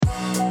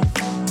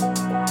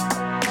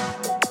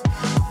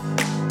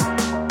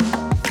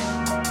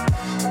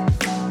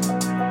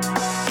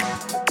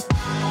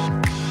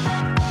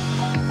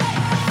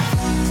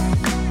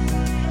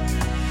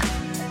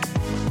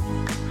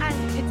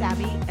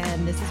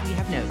We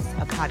Have Notes,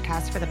 a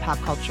podcast for the pop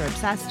culture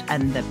obsessed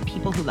and the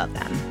people who love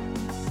them.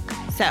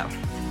 So,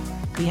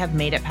 we have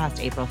made it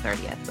past April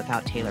 30th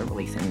without Taylor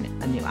releasing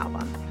a new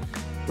album,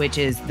 which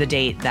is the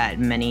date that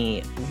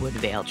many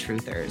Woodvale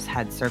truthers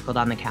had circled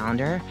on the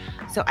calendar.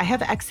 So I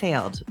have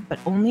exhaled, but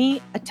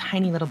only a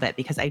tiny little bit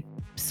because I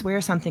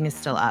swear something is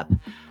still up.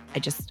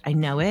 I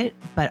know it,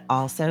 but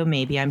also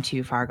maybe I'm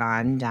too far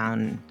gone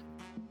down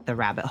the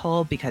rabbit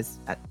hole because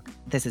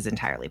this is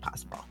entirely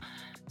possible.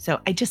 So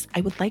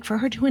I would like for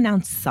her to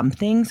announce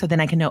something so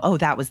then I can know, oh,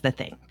 that was the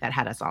thing that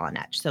had us all on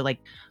edge. So like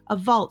a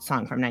Vault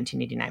song from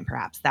 1989,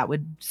 perhaps, that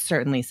would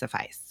certainly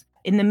suffice.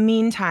 In the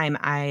meantime,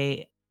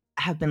 I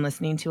have been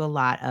listening to a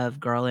lot of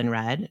Girl in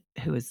Red,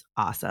 who is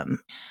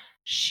awesome.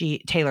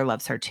 Taylor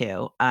loves her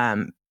too.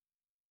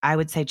 I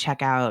would say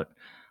check out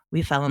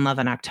We Fell in Love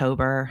in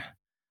October,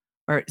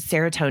 or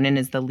Serotonin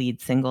is the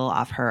lead single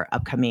off her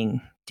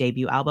upcoming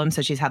debut album.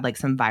 So she's had like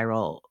some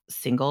viral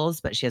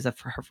singles, but she has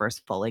her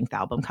first full-length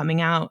album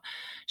coming out.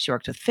 She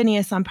worked with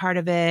Phineas on part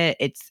of it.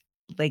 It's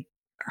like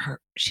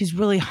she's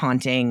really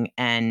haunting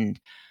and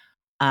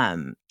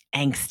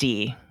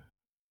angsty,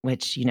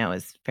 which, you know,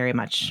 is very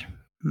much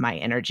my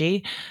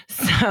energy.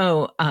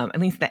 So at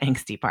least the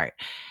angsty part.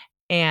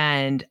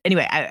 And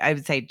anyway, I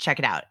would say check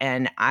it out.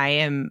 And I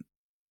am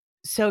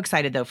so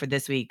excited though for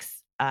this week's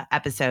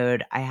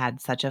episode. I had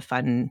such a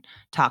fun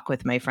talk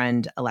with my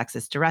friend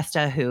Alexis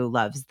DiResta, who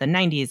loves the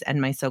 90s and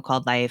My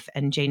So-Called Life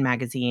and Jane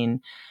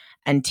Magazine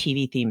and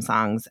TV theme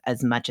songs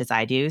as much as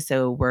I do.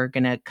 So we're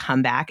going to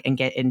come back and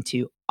get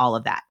into all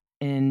of that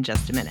in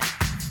just a minute.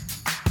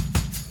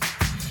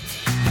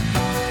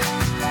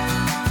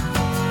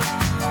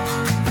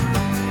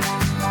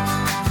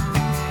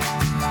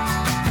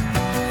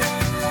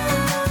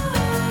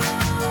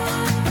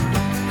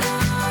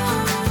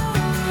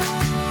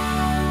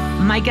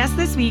 My guest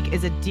this week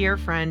is a dear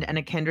friend and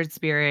a kindred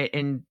spirit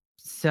in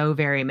so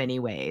very many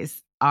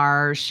ways.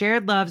 Our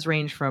shared loves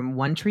range from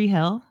One Tree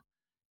Hill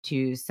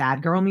to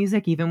sad girl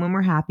music, even when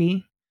we're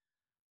happy.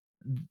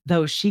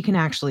 Though she can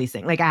actually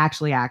sing, like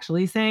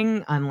actually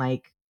sing,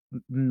 unlike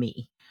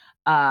me.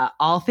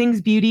 All things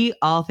beauty,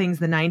 all things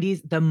the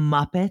 90s, the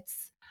Muppets.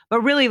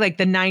 But really, like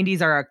the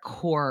 90s are a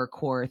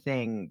core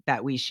thing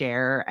that we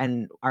share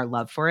and our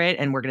love for it.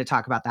 And we're going to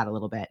talk about that a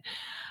little bit.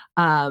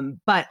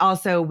 But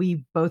also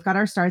we both got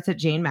our starts at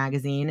Jane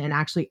Magazine and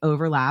actually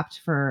overlapped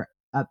for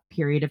a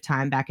period of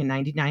time back in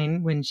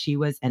 99 when she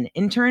was an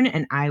intern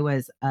and I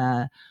was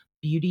a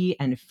beauty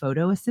and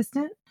photo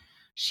assistant.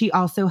 She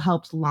also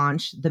helped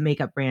launch the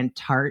makeup brand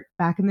Tarte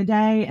back in the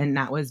day, and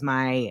that was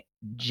my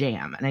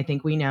jam. And I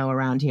think we know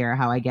around here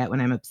how I get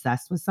when I'm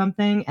obsessed with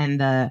something, and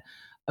the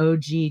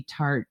OG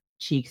Tarte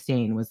cheek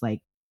stain was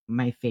like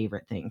my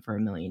favorite thing for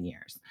a million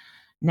years.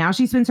 Now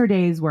she spends her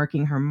days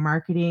working her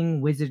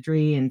marketing,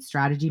 wizardry, and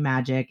strategy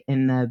magic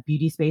in the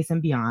beauty space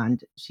and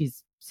beyond.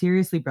 She's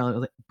seriously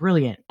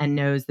brilliant and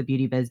knows the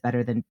beauty biz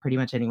better than pretty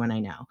much anyone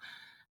I know.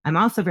 I'm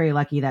also very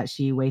lucky that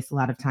she wastes a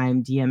lot of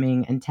time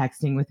DMing and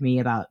texting with me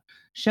about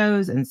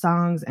shows and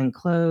songs and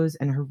clothes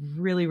and her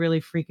really,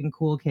 really freaking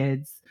cool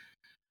kids.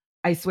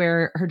 I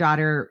swear her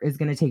daughter is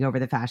going to take over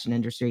the fashion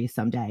industry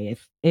someday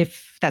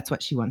if that's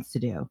what she wants to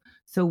do.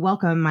 So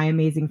welcome my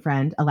amazing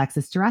friend,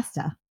 Alexis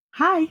DiResta.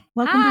 Hi,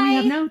 welcome to We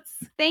Have Notes.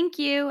 Thank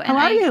you. How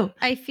are you?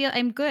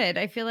 I'm good.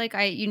 I feel like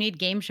you need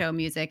game show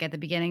music at the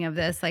beginning of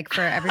this, like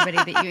for everybody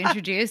that you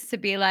introduce to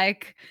be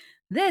like,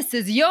 this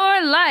is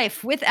your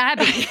life with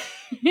Abby.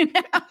 You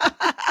know?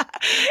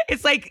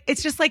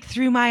 It's just like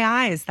through my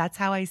eyes. That's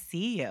how I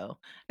see you.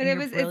 But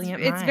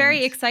it's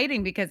very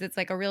exciting because it's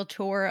like a real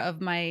tour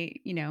of my,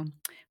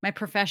 my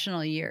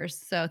professional years.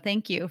 So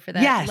thank you for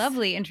that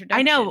lovely introduction.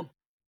 I know.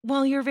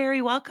 Well, you're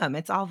very welcome.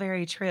 It's all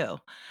very true.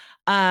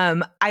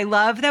 I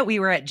love that we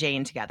were at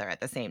Jane together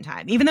at the same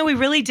time, even though we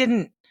really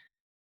didn't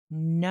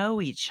know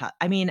each other.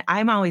 I mean,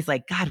 I'm always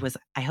like, God,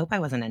 I hope I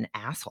wasn't an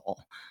asshole.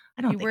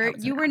 I don't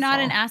think you were not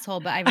an asshole,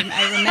 but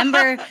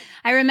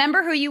I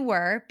remember who you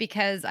were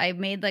because I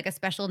made like a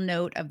special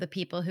note of the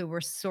people who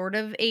were sort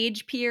of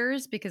age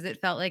peers because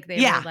it felt like they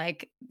were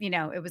like,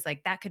 it was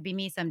like that could be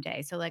me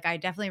someday. So like I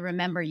definitely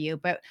remember you,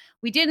 but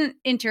we didn't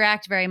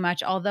interact very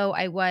much, although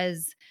I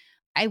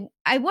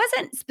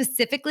wasn't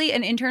specifically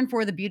an intern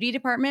for the beauty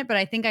department, but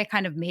I think I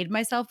kind of made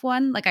myself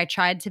one. Like I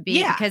tried to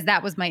be because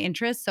that was my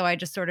interest. So I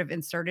just sort of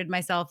inserted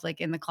myself like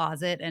in the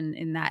closet and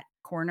in that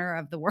corner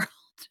of the world,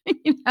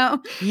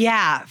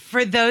 Yeah.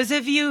 For those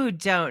of you who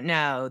don't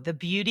know, the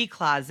beauty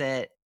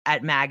closet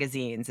at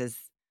magazines is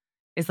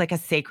like a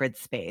sacred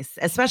space,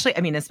 especially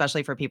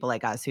for people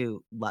like us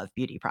who love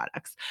beauty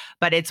products.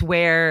 But it's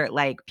where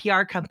like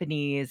PR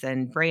companies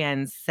and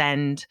brands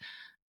send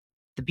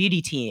the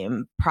beauty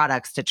team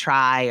products to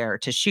try or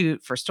to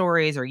shoot for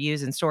stories or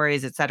use in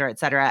stories, et cetera, et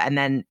cetera. And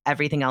then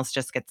everything else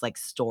just gets like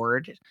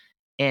stored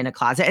in a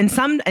closet. And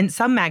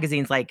some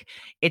magazines, like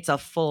it's a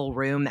full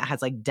room that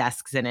has like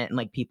desks in it and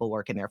like people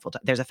work in there full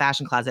time. There's a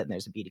fashion closet and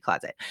there's a beauty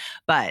closet.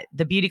 But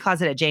the beauty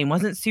closet at Jane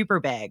wasn't super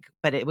big,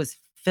 but it was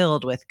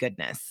filled with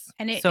goodness.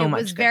 And So it was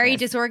much very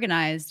goodness.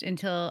 disorganized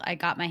until I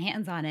got my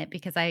hands on it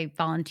because I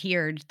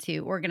volunteered to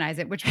organize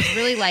it, which was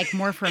really like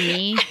more for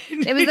me.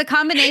 It was a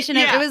combination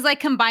of, it Yeah. was like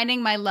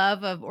combining my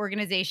love of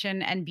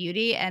organization and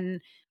beauty,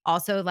 and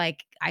also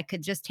like I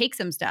could just take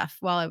some stuff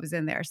while I was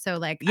in there. So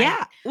like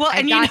Yeah. Well, I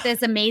and got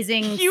this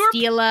amazing you were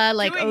Stila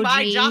like doing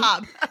my OG.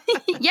 job.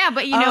 Yeah,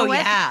 but you know Oh, what?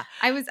 yeah.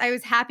 I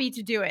was happy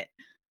to do it.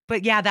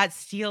 But yeah, that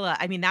Stila,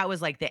 I mean, that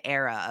was like the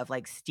era of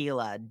like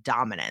Stila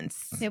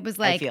dominance, It was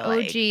I like feel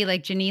like. OG,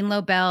 like Janine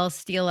Lobel,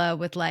 Stila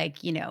with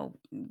like, you know,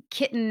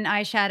 kitten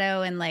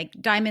eyeshadow and like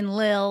Diamond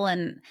Lil.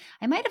 And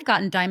I might have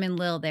gotten Diamond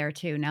Lil there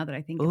too, now that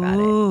I think about it.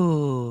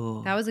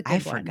 Ooh, That was a I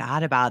good one.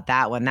 forgot about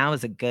that one. That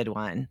was a good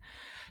one.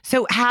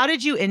 So how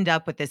did you end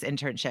up with this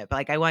internship?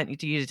 Like, I want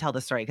you to tell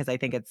the story because I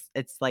think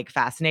it's like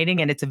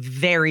fascinating and it's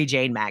very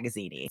Jane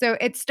magazine-y. So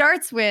it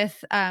starts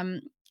with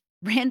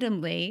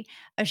randomly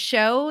a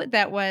show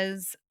that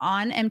was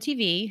on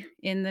MTV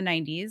in the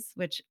 90s,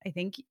 which I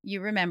think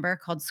you remember,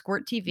 called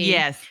Squirt TV,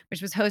 Yes.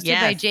 which was hosted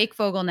by Yes. Jake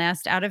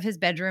Fogelnest out of his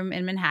bedroom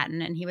in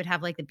Manhattan. And he would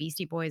have like the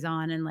Beastie Boys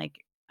on and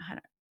like, I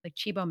don't, like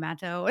Chibo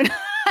Matto. And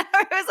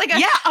it was like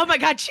Yeah. Oh my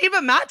God.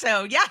 Chiba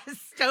Matto. Yes.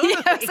 Totally.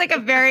 yeah, it's like a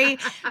very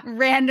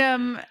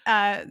random,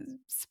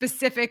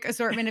 specific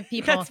assortment of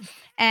people. That's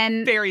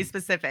And very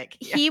specific.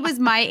 Yeah. he was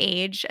my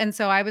age, and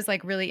so I was,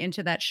 like, really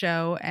into that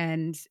show,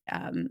 and,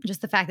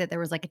 just the fact that there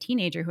was, like, a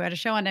teenager who had a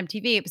show on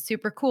MTV, it was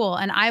super cool,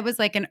 and I was,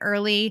 like, an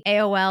early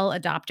AOL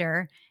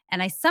adopter,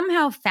 and I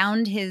somehow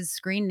found his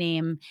screen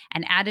name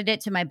and added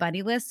it to my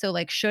buddy list, so,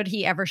 like, should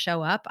he ever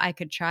show up, I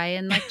could try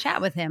and, like,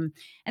 chat with him,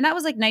 and that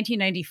was, like,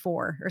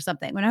 1994 or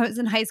something when I was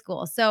in high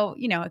school, so,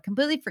 you know, I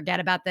completely forget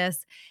about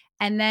this,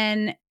 and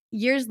then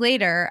years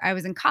later, I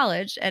was in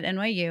college at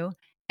NYU,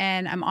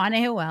 and I'm on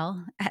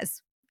AOL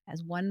as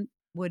one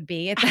would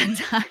be at that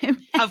time.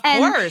 Of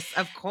and course.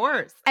 Of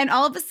course. and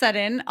all of a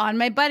sudden on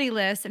my buddy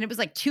list, and it was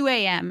like 2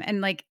 a.m.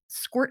 and like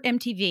Squirt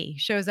MTV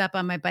shows up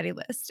on my buddy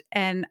list.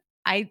 And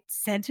I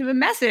sent him a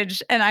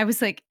message and I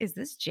was like, "Is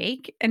this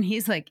Jake?" And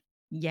he's like,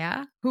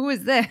 "Yeah, who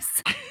is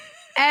this?"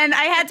 And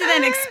I had to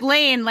then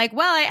explain, like,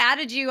 well, I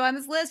added you on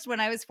this list when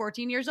I was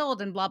 14 years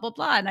old and blah, blah,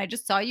 blah. And I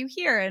just saw you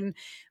here and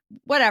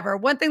whatever.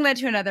 One thing led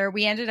to another.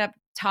 We ended up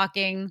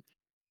talking.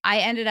 I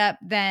ended up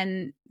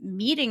then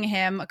meeting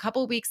him a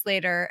couple weeks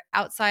later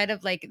outside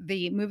of like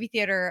the movie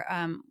theater.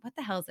 What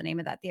the hell is the name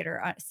of that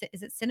theater?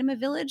 Is it Cinema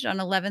Village on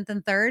 11th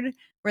and 3rd,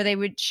 where they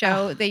would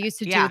show, they used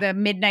to do Yeah. the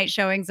midnight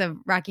showings of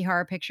Rocky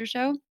Horror Picture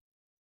Show?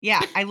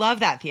 Yeah, I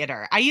love that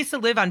theater. I used to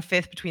live on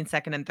 5th between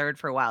 2nd and 3rd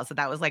for a while, so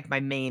that was like my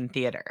main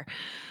theater.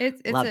 It's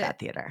Love a that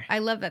theater. I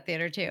love that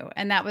theater too.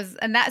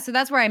 So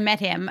that's where I met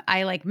him.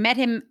 I like met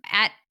him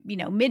at, you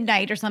know,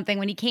 midnight or something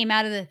when he came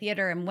out of the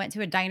theater and went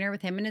to a diner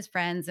with him and his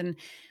friends, and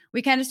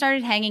we kind of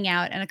started hanging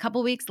out, and a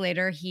couple weeks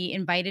later he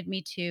invited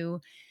me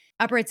to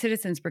Upright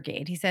Citizens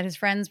Brigade. He said his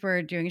friends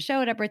were doing a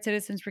show at Upright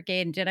Citizens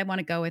Brigade and did I want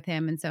to go with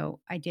him? And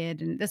so I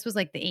did. And this was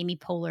like the Amy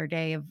Poehler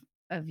day of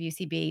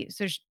UCB.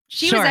 So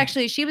she was Sure.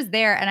 actually, she was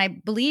there. And I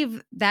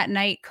believe that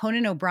night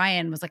Conan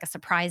O'Brien was like a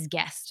surprise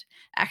guest,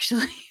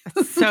 actually.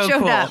 who So showed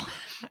cool. up.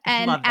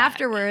 And Love that.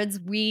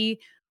 afterwards we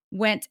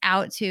went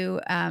out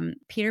to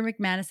Peter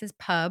McManus's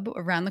pub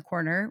around the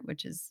corner,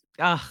 which is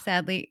Ugh,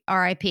 sadly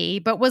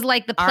RIP, but was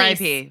like the place.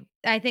 RIP.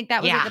 I think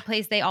that was like Yeah. the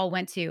place they all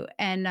went to.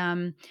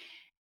 And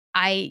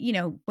you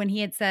know, when he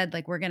had said,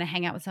 like, we're going to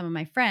hang out with some of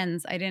my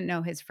friends, I didn't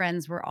know his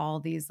friends were all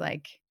these,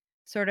 like,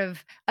 sort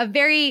of a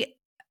very,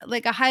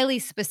 like, a highly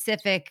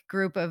specific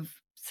group of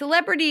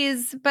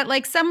celebrities, but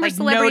like some were Like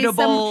celebrities,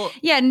 notable.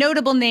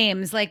 notable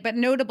names, like, but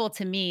notable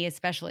to me,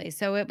 especially.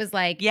 So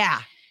Yeah.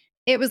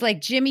 it was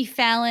like Jimmy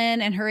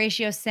Fallon and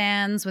Horatio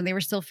Sands when they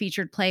were still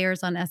featured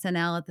players on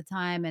SNL at the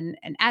time, and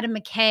Adam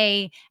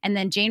McKay, and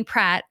then Jane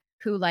Pratt,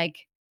 who,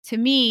 like, to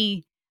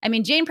me, I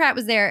mean, Jane Pratt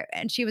was there,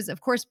 and she was,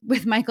 of course,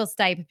 with Michael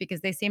Stipe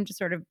because they seemed to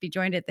sort of be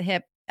joined at the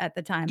hip at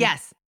the time.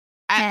 Yes.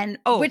 And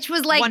which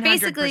was like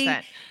basically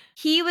 100%.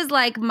 he was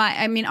like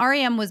I mean,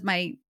 REM was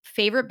my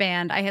favorite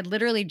band. I had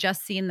literally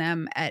just seen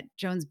them at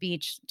Jones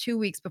Beach 2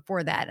 weeks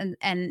before that.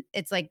 And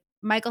it's like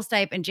Michael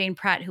Stipe and Jane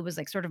Pratt, who was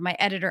like sort of my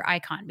editor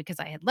icon because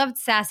I had loved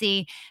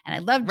Sassy and I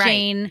loved Right.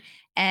 Jane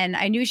and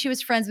I knew she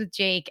was friends with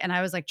Jake. And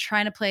I was like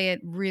trying to play it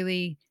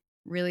really,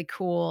 really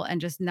cool and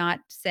just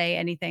not say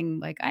anything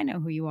like, I know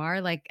who you are.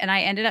 Like, and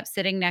I ended up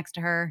sitting next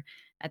to her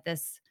at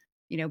this,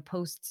 you know,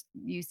 post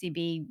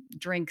UCB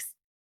drinks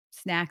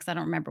snacks. I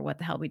don't remember what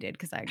the hell we did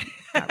because I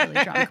got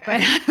really drunk.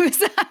 But I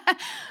was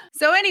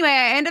so anyway,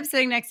 I end up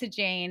sitting next to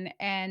Jane,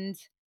 and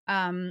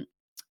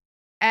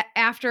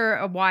after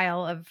a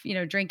while of, you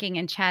know, drinking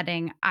and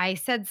chatting, I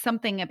said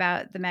something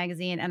about the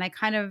magazine, and I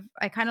kind of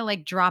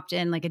like dropped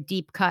in like a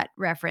deep cut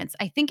reference.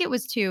 I think it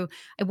was to,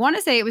 I want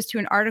to say it was to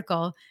an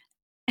article.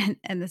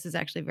 And this is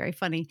actually very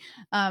funny.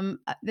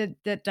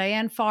 That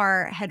Diane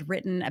Farr had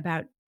written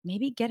about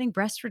maybe getting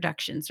breast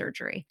reduction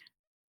surgery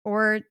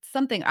or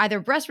something, either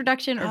breast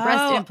reduction or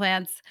breast Oh,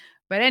 implants.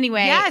 But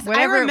anyway, yes. I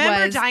whatever it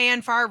remember was.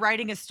 Diane Farr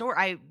writing a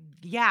story.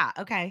 Yeah,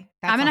 okay. I'm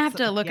That's gonna have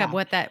to also look up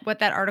yeah. what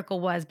that article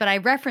was, but I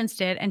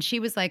referenced it and she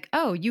was like,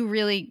 "Oh, you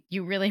really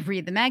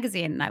read the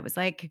magazine?" And I was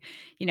like,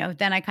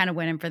 then I kind of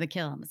went in for the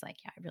kill and was like,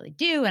 "Yeah, I really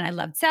do." And I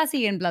loved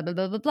Sassy and blah blah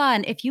blah blah blah.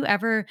 And if you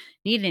ever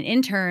need an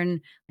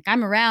intern, like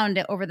I'm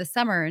around over the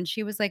summer. And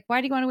she was like,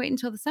 "Why do you want to wait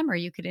until the summer?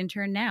 You could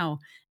intern now."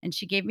 And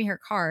she gave me her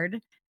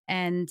card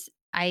and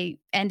I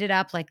ended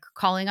up like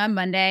calling on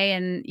Monday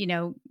and,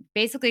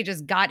 basically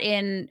just got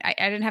in. I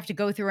didn't have to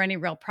go through any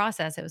real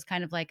process. It was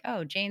kind of like,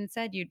 oh, Jane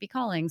said you'd be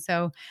calling.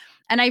 So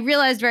and I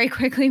realized very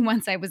quickly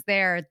once I was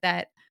there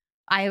that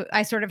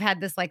I sort of had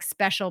this like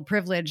special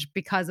privilege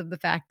because of the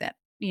fact that,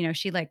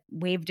 she like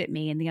waved at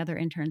me and the other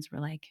interns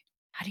were like,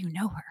 "How do you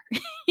know her?"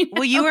 You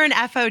Well, you know? were an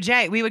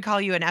FOJ. We would call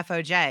you an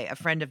FOJ, a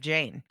friend of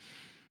Jane.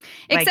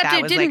 Like, Except that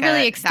it was didn't like really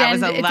that was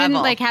extend a it didn't,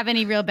 level. like, have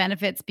any real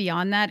benefits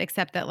beyond that,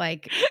 except that,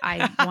 like,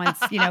 I once,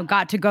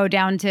 got to go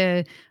down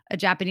to a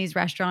Japanese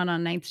restaurant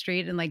on Ninth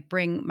Street and, like,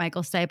 bring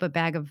Michael Stipe a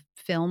bag of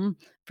film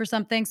for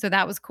something, so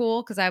that was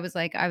cool because I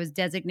was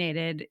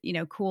designated,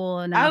 cool Oh,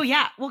 enough.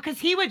 yeah. Well, because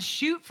he would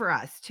shoot for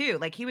us too.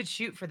 Like, he would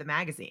shoot for the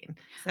magazine.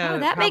 Oh, So, it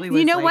that makes probably you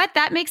was know like what?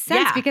 That makes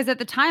sense yeah. because at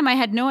the time I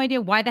had no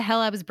idea why the hell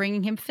I was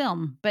bringing him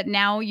film, but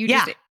now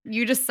Yeah.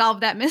 you just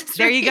solved that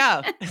There you mystery.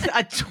 go.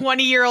 A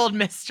 20-year-old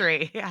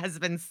mystery has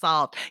been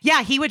solved.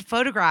 Yeah, he would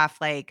photograph,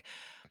 like,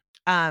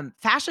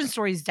 fashion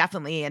stories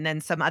definitely, and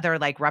then some other,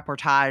 like,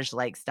 reportage,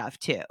 like, stuff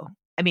too.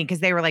 I mean, because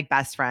they were, like,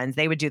 best friends.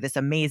 They would do this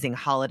amazing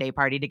holiday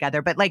party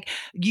together, but, like,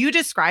 you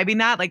describing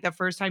that, like, the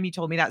first time you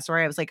told me that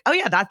story, I was like, "Oh,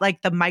 yeah, that's,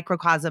 like, the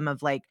microcosm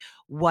of, like,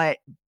 what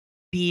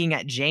being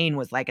at Jane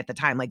was like at the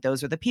time." Like,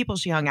 those were the people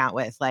she hung out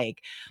with,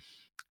 like,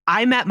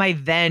 I met my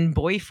then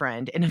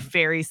boyfriend in a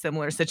very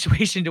similar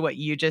situation to what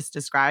you just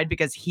described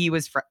because he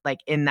was like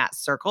in that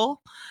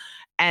circle.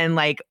 And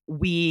like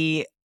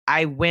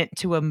I went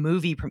to a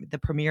movie, the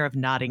premiere of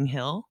Notting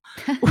Hill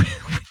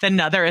with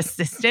another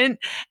assistant.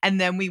 And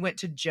then we went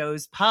to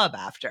Joe's Pub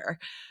after.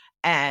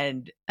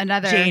 And Jane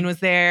Another was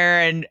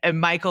there and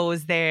Michael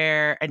was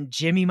there and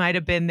Jimmy might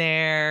have been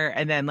there.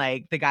 And then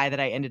like the guy that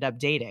I ended up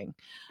dating.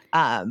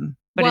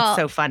 But it's well,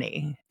 so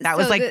funny. That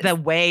was so like the this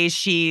way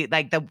she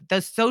like the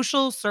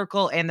social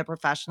circle and the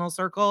professional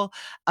circle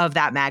of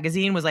that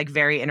magazine was like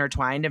very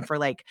intertwined. And for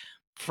like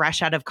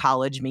fresh out of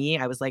college me,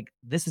 I was like,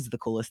 this is the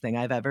coolest thing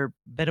I've ever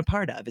been a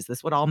part of. Is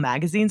this what all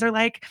magazines are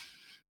like?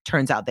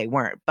 Turns out they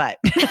weren't, but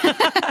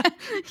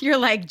you're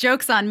like,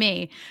 "Joke's on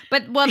me."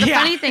 But well, the yeah.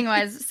 funny thing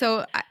was,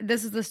 so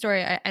this is the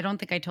story I don't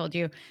think I told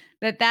you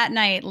that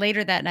night,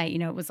 later that night,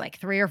 it was like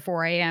 3 or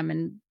 4 a.m.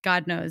 and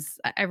God knows,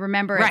 I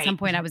remember at some Right.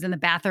 point I was in the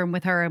bathroom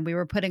with her and we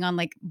were putting on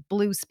like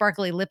blue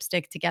sparkly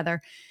lipstick together.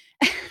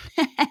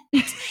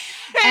 and,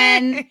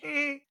 and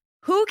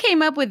who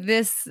came up with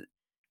this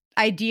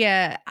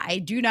idea? I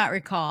do not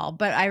recall,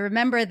 but I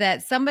remember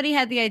that somebody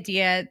had the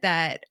idea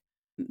that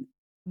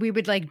we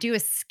would like do a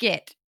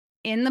skit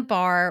in the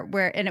bar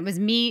where and it was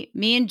me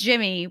and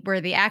Jimmy were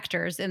the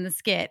actors in the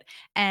skit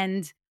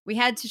and we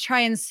had to try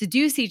and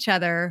seduce each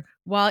other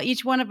while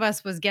each one of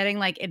us was getting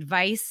like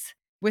advice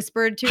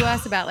whispered to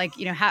us about like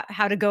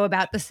how to go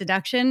about the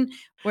seduction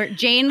where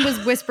Jane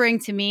was whispering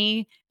to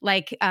me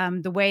like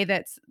the way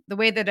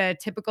that a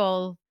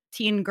typical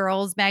teen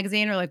girls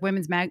magazine or like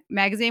women's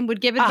magazine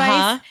would give advice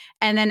Uh-huh.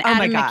 and then Oh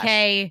my Adam gosh.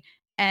 McKay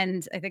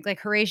and I think like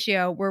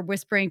Horatio were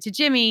whispering to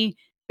Jimmy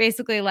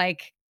basically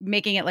like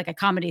making it like a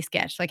comedy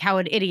sketch, like how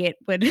an idiot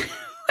would would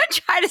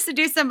try to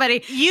seduce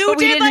somebody, You but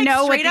we did didn't like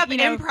know what straight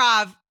the up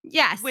improv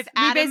yes, with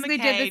we Adam basically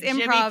did this McKay,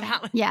 Jimmy improv.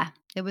 Fallon. Yeah,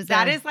 it was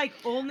That a is like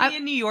only I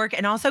in New York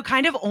and also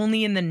kind of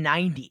only in the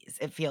 90s,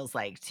 it feels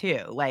like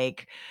too.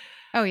 Like,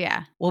 oh,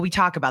 yeah. well, we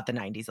talk about the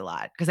 90s a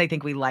lot because I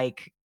think we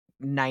like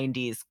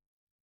 90s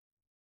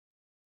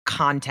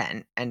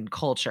content and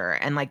culture.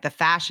 And like the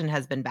fashion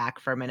has been back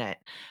for a minute,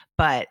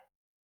 but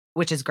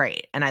which is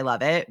great. And I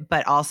love it.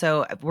 But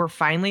also, we're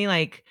finally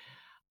like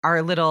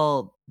our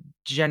little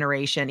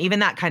generation, even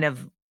that kind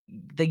of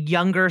the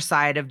younger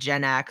side of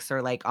Gen X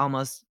or like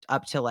almost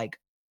up to like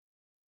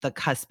the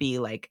cuspy,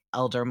 like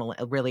elder,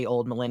 really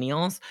old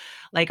millennials,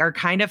 like are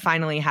kind of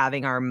finally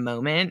having our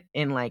moment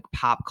in like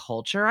pop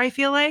culture. I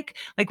feel like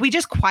we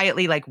just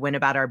quietly like went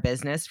about our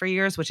business for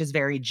years, which is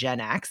very Gen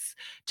X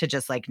to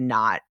just like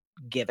not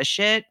give a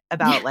shit Yeah.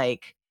 about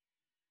like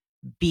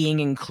being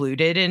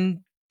included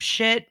in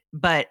shit.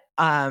 But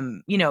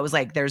it was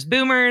like there's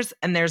boomers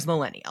and there's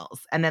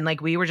millennials. And then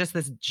like we were just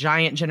this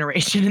giant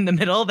generation in the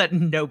middle that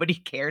nobody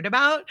cared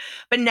about.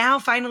 But now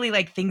finally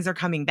like things are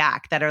coming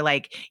back that are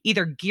like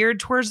either geared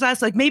towards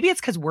us. Like maybe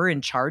it's because we're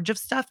in charge of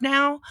stuff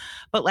now,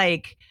 but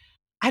like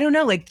I don't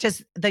know, like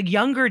just the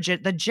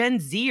the Gen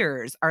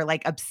Zers are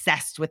like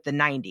obsessed with the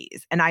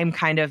 90s. And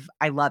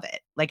I love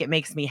it. Like it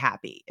makes me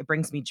happy. It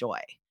brings me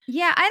joy.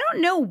 Yeah, I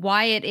don't know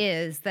why it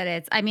is that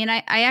it's I mean,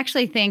 I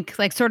actually think,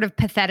 like, sort of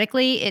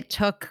pathetically, it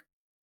took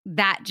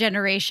that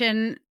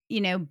generation,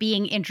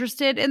 being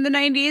interested in the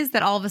 *90s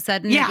that all of a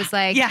sudden Yeah.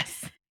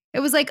 Yes. it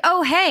was like,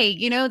 "Oh, hey,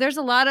 there's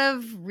a lot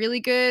of really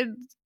good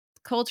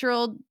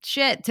cultural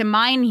shit to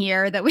mine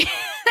here that we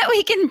that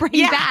we can bring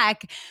Yeah.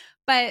 back."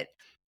 But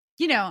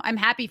I'm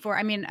happy for.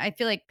 I mean, I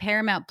feel like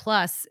Paramount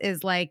Plus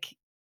is like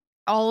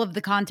all of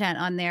the content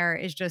on there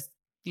is just,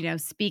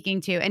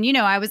 speaking to. And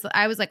I was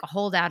like a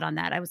holdout on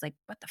that. I was like,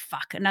 what the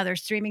fuck? Another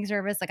streaming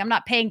service? Like I'm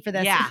not paying for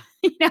this. Yeah.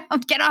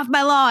 Get off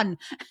my lawn.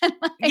 And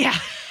like, Yeah.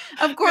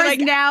 of You're course, like,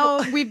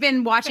 well, now we've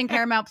been watching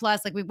Paramount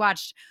Plus. Like we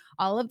watched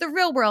all of the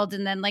Real World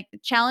and then like the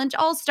Challenge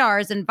All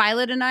Stars. And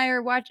Violet and I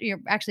are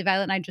watching. Actually,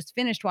 Violet and I just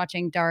finished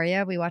watching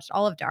Daria. We watched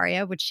all of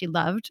Daria, which she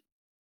loved.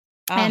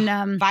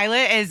 And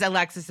Violet is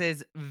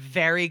Alexis's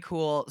very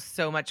cool,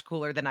 so much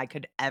cooler than I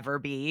could ever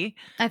be.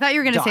 I thought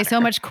you were going to say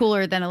so much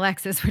cooler than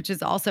Alexis, which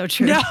is also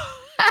true. No.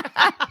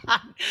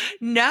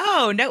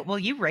 No. Well,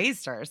 you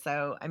raised her,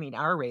 so I mean,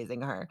 are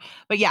raising her.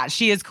 But yeah,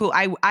 she is cool.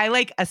 I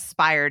like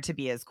aspire to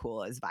be as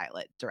cool as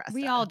Violet DeResta.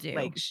 We all do.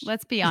 Like,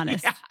 let's be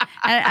honest.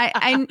 Yeah.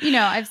 And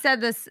I've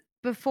said this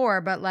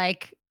before, but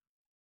like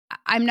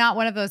I'm not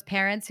one of those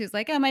parents who's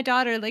like, "Oh, my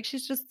daughter, like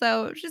she's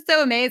so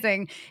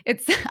amazing."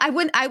 It's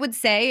I would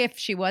say if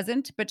she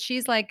wasn't, but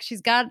she's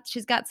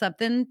got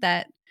something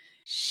that I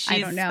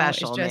She's don't know.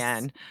 special, It's just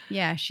man.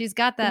 yeah, she's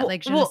got that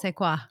like je ne Well, sais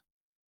quoi.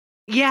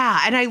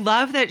 yeah, and I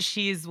love that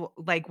she's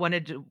like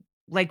wanted to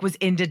like was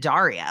into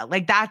Daria.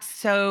 Like that's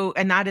so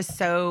and that is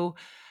so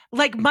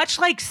like much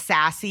like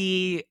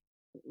Sassy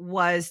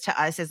was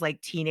to us as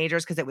like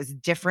teenagers because it was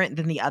different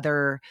than the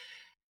other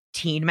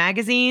teen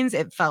magazines.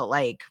 It felt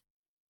like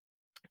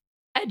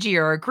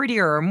edgier or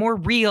grittier or more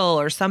real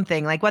or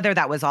something, like whether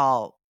that was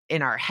all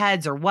in our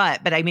heads or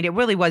what. But I mean, it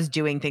really was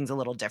doing things a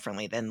little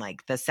differently than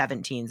like the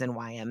 17s and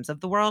YMs of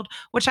the world,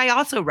 which I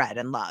also read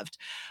and loved.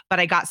 But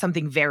I got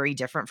something very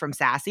different from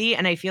Sassy.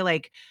 And I feel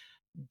like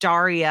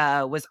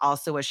Daria was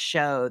also a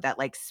show that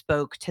like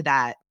spoke to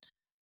that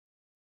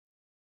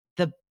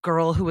the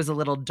girl who was a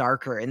little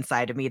darker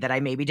inside of me that I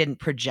maybe didn't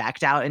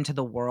project out into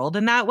the world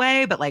in that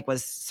way, but like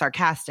was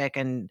sarcastic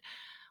and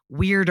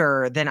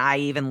weirder than I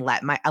even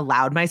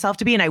allowed myself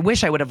to be. And I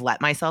wish I would have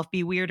let myself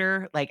be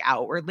weirder, like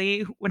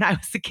outwardly when I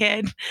was a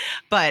kid.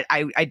 But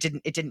I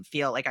didn't, it didn't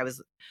feel like I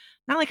was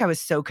not like I was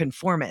so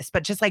conformist,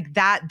 but just like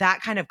that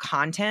kind of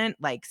content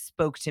like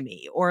spoke to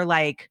me or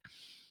like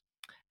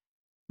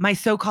My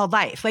So-Called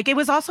Life. Like it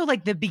was also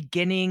like the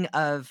beginning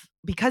of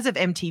because of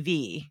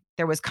MTV,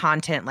 there was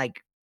content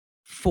like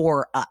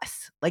for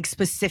us, like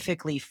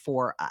specifically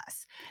for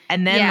us.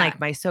 And then Yeah. like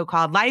My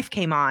So-Called Life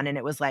came on and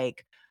it was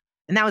like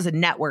and that was a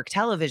network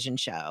television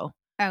show.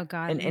 Oh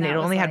god, And and it that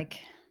was only had like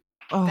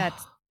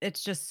that's oh,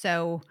 it's just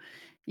so,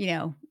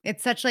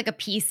 it's such like a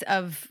piece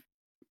of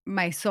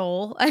my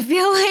soul. I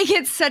feel like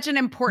it's such an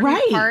important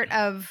right. part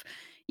of,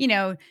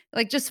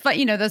 like just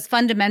those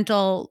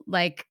fundamental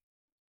like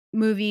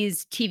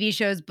movies, TV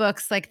shows,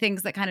 books, like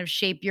things that kind of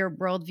shape your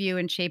worldview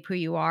and shape who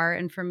you are.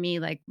 And for me,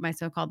 like My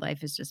So-Called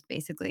Life is just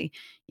basically,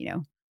 you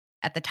know,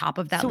 at the top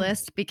of that So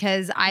list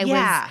because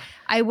yeah.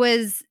 I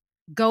was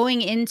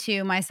going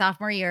into my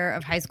sophomore year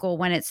of high school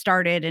when it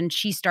started and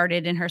she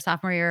started in her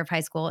sophomore year of high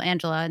school,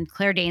 Angela, and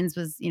Claire Danes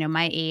was,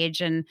 my age.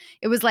 And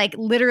it was like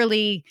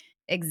literally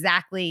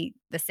exactly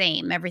the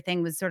same.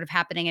 Everything was sort of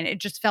happening and it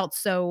just felt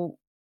so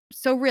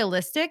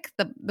realistic,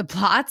 the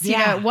plots. It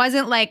Yeah.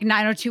 wasn't like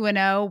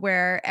 90210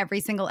 where every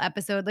single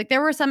episode, like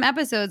there were some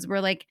episodes where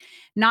like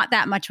not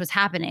that much was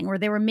happening, where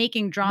they were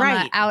making drama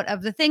Right. out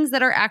of the things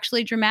that are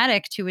actually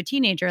dramatic to a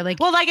teenager. Like,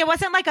 Well, like it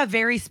wasn't like a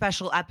very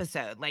special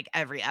episode, like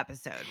every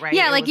episode, right?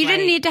 yeah, It like was you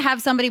didn't like need to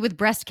have somebody with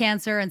breast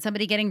cancer and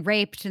somebody getting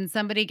raped and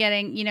somebody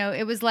getting,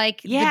 it was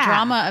like the yeah.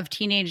 drama of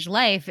teenage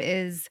life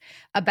is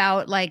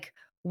about like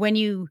when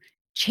you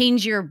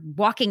change your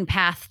walking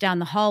path down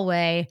the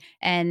hallway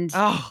and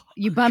Oh,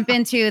 you bump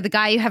into the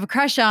guy you have a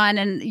crush on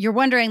and you're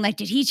wondering like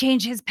did he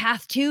change his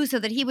path too so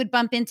that he would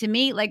bump into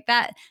me like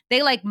that.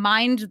 They like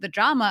mined the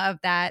drama of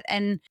that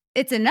and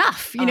it's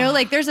enough, oh.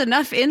 like there's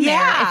enough in there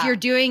if Yeah. you're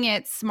doing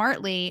it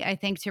smartly, I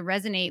think, to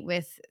resonate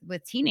with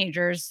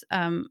teenagers,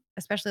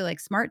 especially like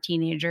smart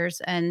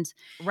teenagers. And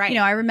Right.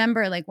 I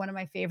remember like one of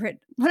my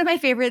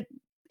favorite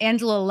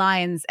Angela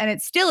lines, and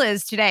it still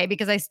is today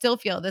because I still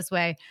feel this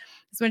way,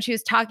 is when she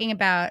was talking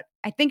about,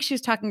 I think she was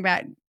talking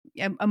about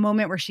a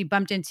moment where she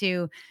bumped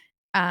into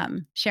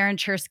Sharon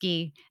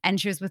Chersky and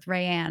she was with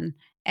Rayanne.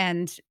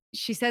 And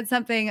she said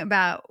something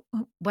about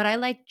what I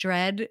like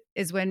dread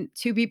is when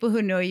two people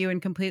who know you in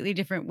completely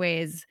different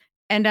ways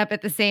end up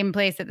at the same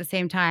place at the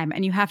same time.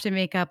 And you have to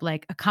make up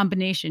like a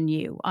combination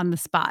you on the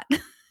spot.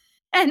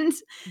 And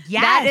that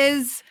Yes.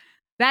 is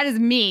that is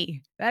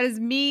me. That is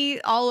me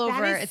all That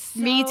over. is It's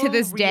me to so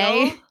this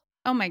day. real.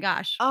 Oh my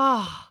gosh.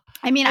 Oh.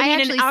 I mean, I I mean,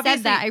 and actually said that.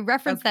 obviously I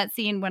referenced that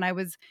scene when I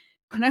was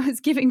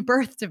giving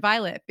birth to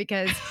Violet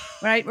because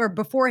or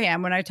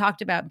beforehand when I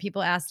talked about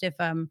people asked if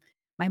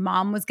my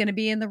mom was going to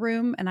be in the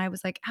room and I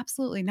was like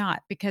absolutely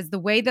not because the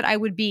way that I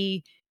would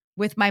be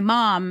with my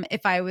mom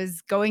if I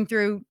was going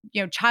through,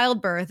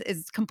 childbirth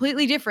is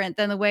completely different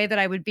than the way that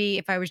I would be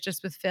if I was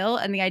just with Phil,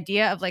 and the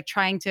idea of like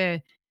trying to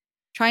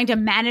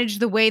manage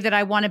the way that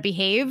I want to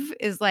behave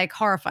is like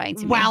horrifying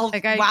to me.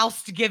 Like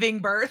whilst giving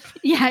birth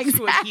yeah,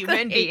 to a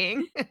human exactly.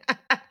 being.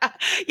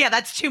 Yeah,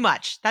 that's too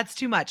much. That's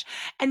too much.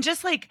 And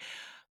just like,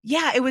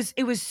 yeah, it was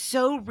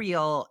so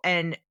real.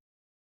 And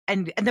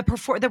and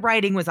the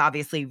writing was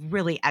obviously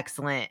really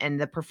excellent, and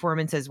the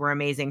performances were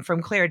amazing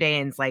from Claire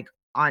Danes, like,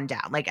 on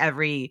down. Like,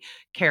 every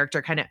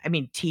character kinda, I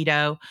mean,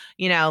 Tito,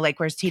 like,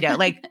 where's Tito?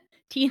 Like,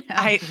 Tino.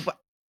 I w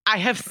I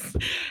have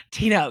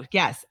Tino,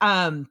 yes.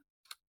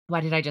 Why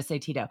did I just say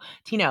Tito?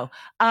 Tino.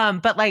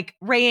 But, like,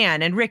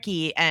 Rayanne and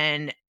Ricky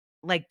and,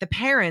 like, the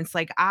parents,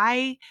 like,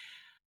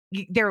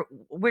 there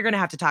we're gonna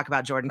have to talk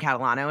about Jordan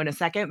Catalano in a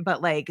second,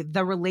 but, like,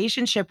 the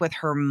relationship with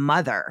her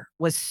mother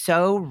was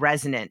so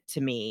resonant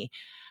to me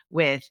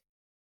with,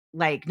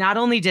 like, not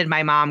only did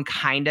my mom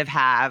kind of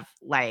have,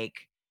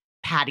 like,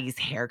 Patty's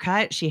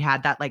haircut, she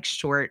had that, like,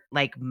 short,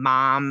 like,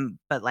 mom,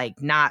 but,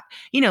 like, not,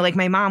 like,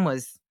 my mom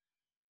was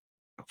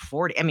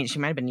 40. I mean, she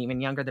might have been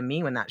even younger than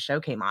me when that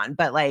show came on,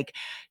 but, like,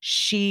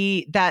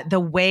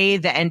 the way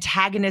the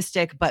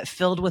antagonistic but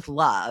filled with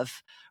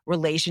love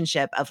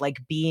relationship of,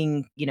 like,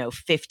 being,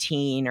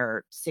 15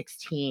 or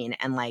 16,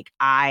 and, like,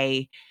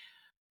 I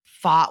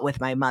fought with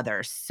my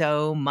mother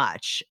so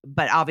much,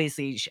 but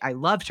obviously I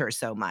loved her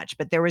so much,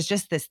 but there was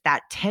just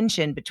that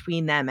tension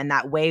between them, and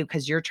that way,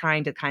 because you're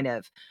trying to kind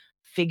of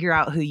figure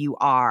out who you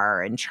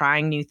are and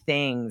trying new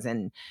things,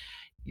 and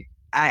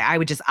I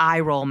would just eye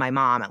roll my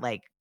mom at,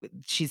 like,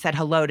 she said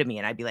hello to me,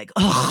 and I'd be like,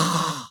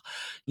 "Oh,"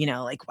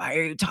 like, "Why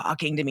are you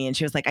talking to me?" And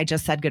she was like, "I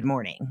just said good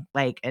morning."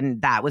 Like,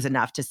 and that was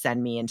enough to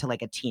send me into,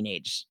 like, a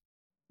teenage,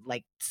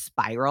 like,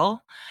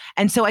 spiral.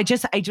 And so I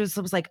just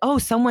was like, "Oh,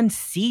 someone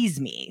sees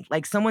me."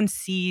 Like, someone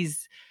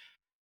sees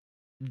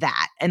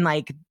that. And,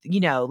 like,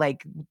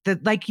 like,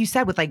 like you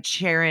said with, like,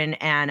 Sharon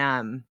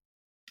and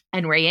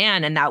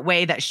Rayanne, and that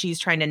way that she's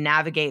trying to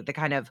navigate the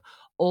kind of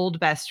old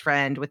best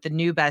friend with the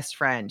new best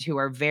friend, who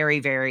are very,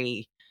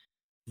 very,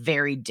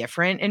 very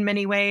different in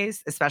many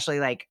ways, especially,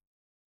 like,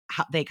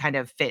 how they kind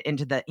of fit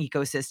into the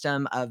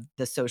ecosystem of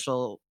the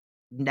social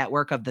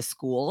network of the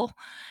school.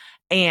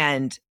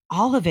 And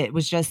all of it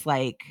was just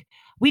like,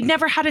 we'd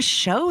never had a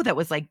show that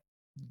was like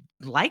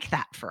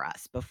that for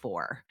us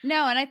before.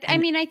 No, and I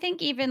And mean, I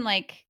think even,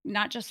 like,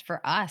 not just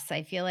for us,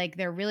 I feel like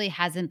there really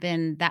hasn't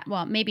been that,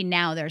 well, maybe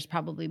now there's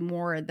probably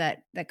more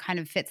that kind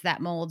of fits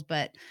that mold,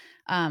 but,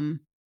 um,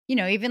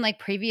 even, like,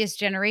 previous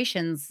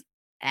generations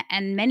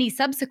and many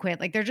subsequent,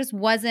 like, there just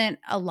wasn't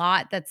a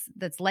lot that's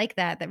like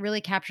that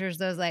really captures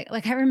those,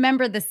 like, I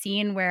remember the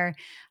scene where,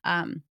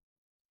 um,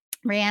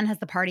 Rayanne has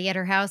the party at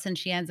her house and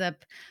she ends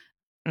up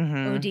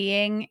mhm.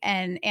 ODing,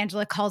 and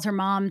Angela calls her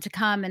mom to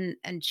come,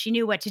 and she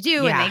knew what to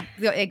do, and Yeah.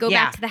 they go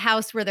back Yeah. to the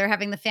house where they're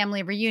having the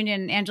family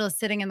reunion. Angela's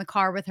sitting in the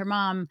car with her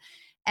mom,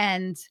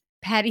 and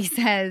Patty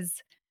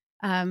says,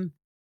 um,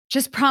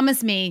 "Just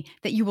promise me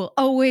that you will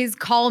always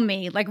call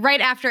me," like,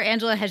 right after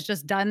Angela has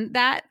just done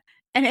that,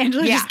 and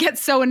Angela just Yeah.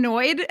 gets so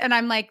annoyed, and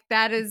I'm like,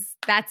 that's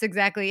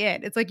exactly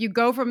it. It's like you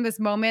go from this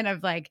moment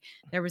of, like,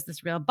 there was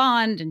this real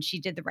bond, and she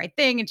did the right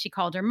thing, and she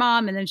called her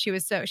mom, and then she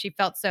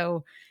felt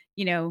so,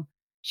 you know,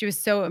 she was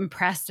so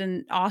impressed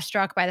and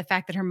awestruck by the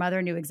fact that her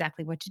mother knew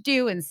exactly what to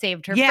do and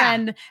saved her Yeah.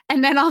 friend.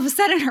 And then all of a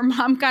sudden, her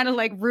mom kind of,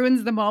 like,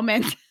 ruins the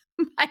moment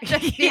by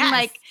just being Yes.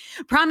 like,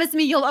 "Promise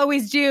me you'll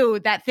always do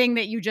that thing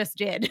that you just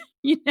did."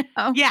 You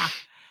know? Yeah.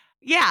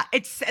 Yeah,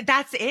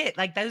 that's it.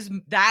 Like,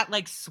 that,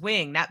 like,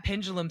 swing, that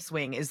pendulum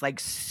swing is, like,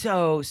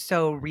 so,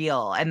 so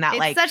real, and that, It's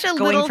like, such a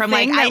going little from,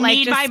 like, thing "I that, like,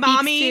 need just my speaks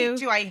mommy" to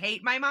to "I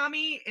hate my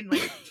mommy" in,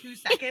 like, 2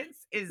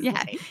 seconds is, Yeah.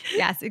 like,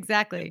 Yes,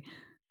 exactly.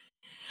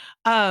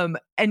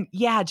 and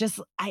yeah,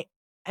 I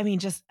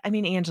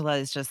mean, Angela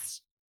is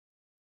just,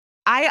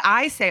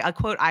 I say a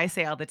quote I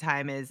say all the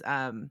time is,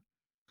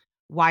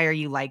 "Why are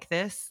you like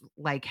this?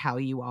 Like how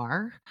you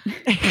are?"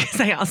 Because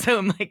I also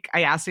am like,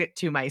 I ask it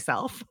to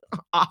myself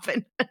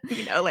often,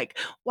 like,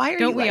 "Why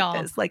are you Don't we like all?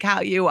 this? Like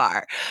how you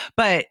are?"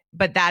 But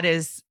that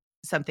is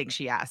something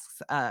she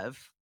asks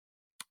of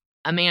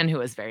a man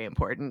who is very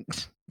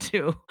important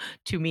to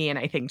me, and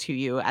I think to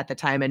you at the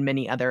time, and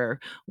many other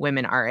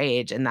women our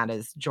age, and that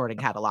is Jordan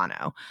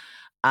Catalano.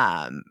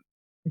 Um,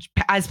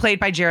 as played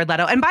by Jared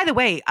Leto. And by the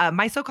way,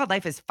 My So-Called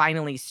Life is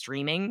finally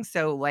streaming.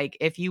 So, like,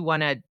 if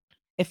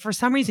for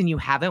some reason you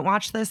haven't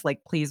watched this,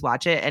 like, please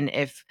watch it. And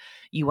if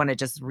you want to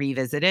just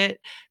revisit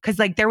it, because,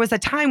 like, there was a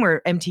time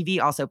where MTV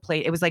also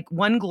played. It was like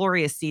One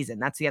Glorious Season.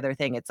 That's the other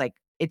thing.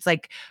 It's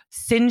like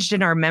singed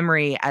in our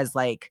memory as,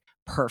 like,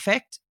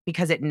 perfect,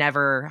 because it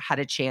never had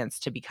a chance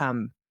to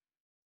become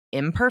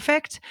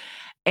imperfect.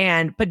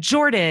 But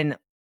Jordan,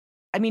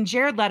 I mean,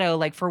 Jared Leto,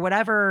 like, for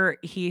whatever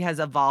he has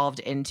evolved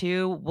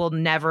into, will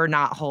never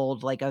not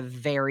hold, like, a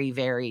very,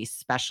 very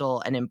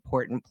special and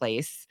important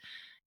place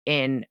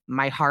in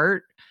my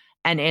heart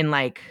and in,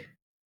 like,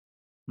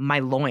 my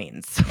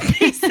loins,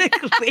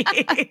 basically.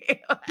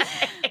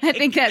 I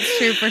think Like, that's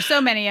true for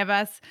so many of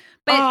us.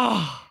 But,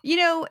 oh,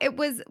 it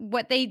was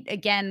what they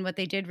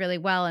did really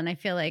well, and I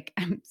feel like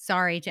I'm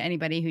sorry to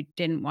anybody who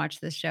didn't watch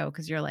this show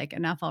because 'cause you're like,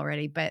 "Enough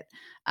already,"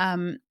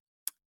 um,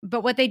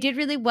 but what they did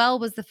really well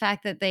was the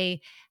fact that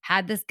they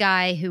had this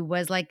guy who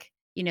was, like,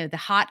 the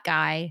hot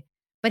guy,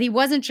 but he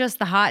wasn't just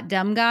the hot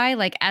dumb guy.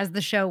 Like, as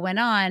the show went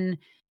on,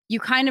 you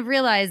kind of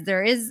realize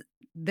there is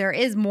there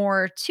is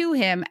more to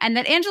him, and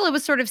that Angela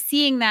was sort of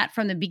seeing that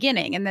from the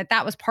beginning, and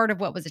that was part of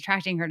what was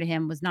attracting her to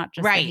him, was not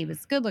just that Right. he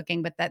was good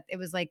looking, but that it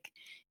was like,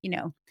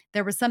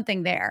 there was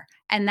something there.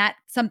 And that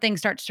something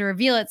starts to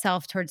reveal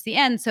itself towards the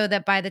end, so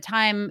that by the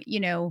time,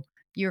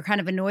 you're kind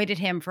of annoyed at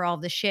him for all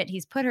the shit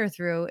he's put her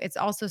through, it's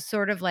also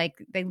sort of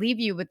like they leave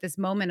you with this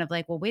moment of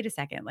like, well, wait a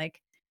second,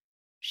 like,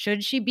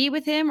 should she be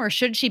with him, or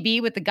should she be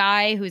with the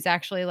guy who's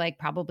actually like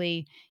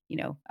probably,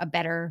 a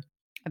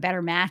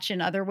better match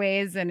in other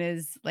ways and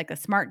is like a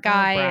smart Oh,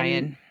 guy.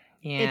 And Brian.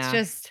 it's Yeah.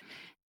 just,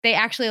 they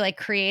actually like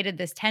created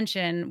this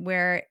tension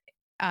where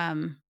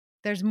um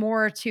there's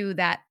more to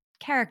that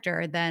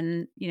character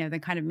than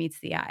kind of meets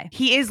the eye.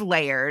 He is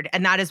layered,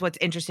 and that is what's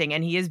interesting,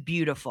 and he is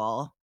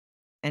beautiful.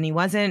 And he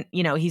wasn't,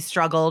 he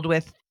struggled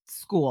with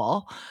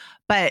school,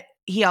 but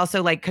he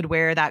also like could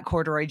wear that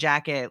corduroy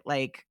jacket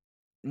like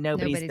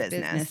nobody's Nobody's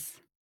business. business.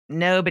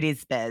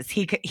 Nobody's biz.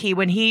 He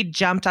when he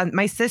jumped on,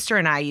 my sister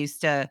and I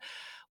used to,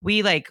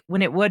 we like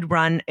when it would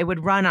run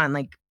on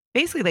like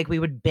basically like we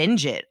would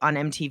binge it on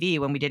MTV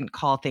when we didn't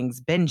call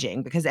things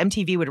binging, because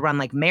MTV would run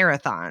like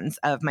marathons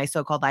of My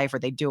So-Called Life, or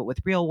they'd do it with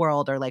Real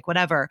World or like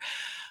whatever.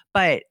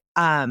 But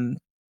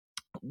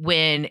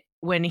when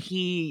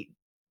he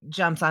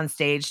jumps on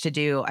stage to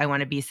do I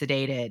Want to Be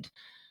Sedated,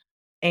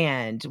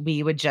 and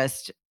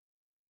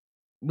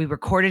we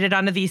recorded it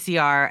on the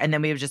VCR, and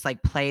then we would just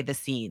like play the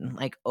scene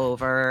like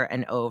over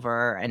and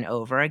over and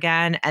over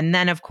again. And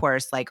then of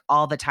course, like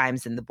all the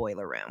times in the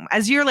boiler room,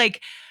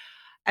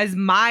 as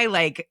my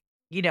like,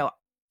 you know,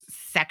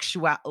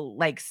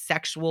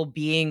 sexual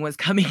being was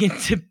coming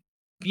into,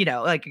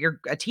 like you're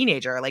a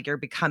teenager, like you're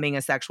becoming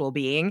a sexual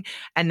being.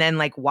 And then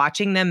like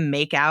watching them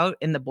make out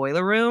in the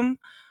boiler room,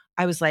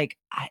 I was like,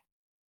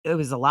 it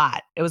was a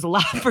lot. It was a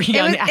lot for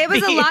young It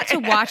was a Abby. lot to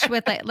watch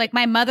with like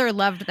my mother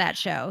loved that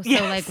show. So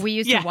like Yes, we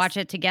used to yes. watch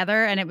it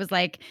together, and it was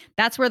like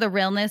that's where the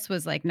realness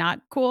was like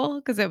not cool,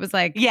 because it was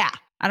like, Yeah.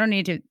 I don't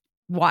need to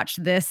watch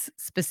this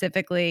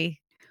specifically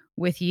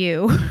with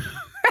you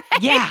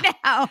right Yeah.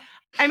 now.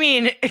 I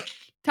mean,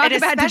 Talk and about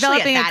especially at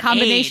developing a that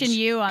combination age.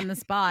 you on the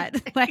spot.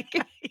 Like,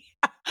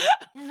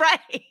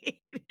 Right.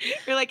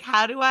 You're like,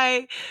 how do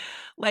I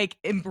like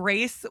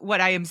embrace what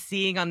I am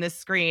seeing on this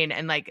screen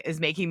and like is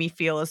making me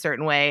feel a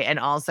certain way, and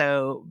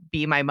also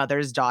be my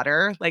mother's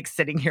daughter, like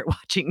sitting here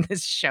watching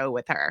this show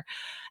with her.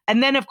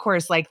 And then of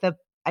course, like the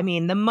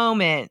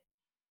moment,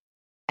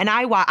 and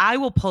I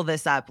will pull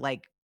this up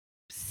like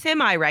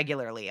semi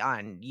regularly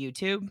on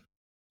YouTube,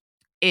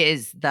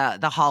 is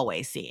the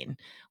hallway scene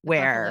the Buffalo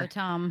where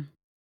Tom.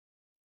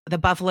 the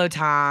Buffalo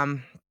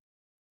Tom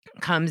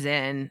comes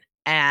in,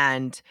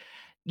 and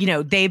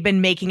they've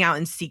been making out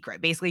in secret.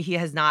 Basically, he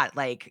has not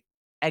like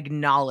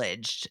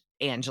acknowledged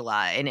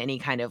Angela in any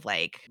kind of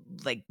like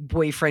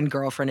boyfriend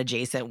girlfriend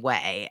adjacent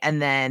way.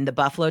 And then the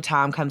Buffalo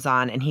Tom comes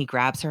on, and he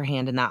grabs her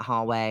hand in that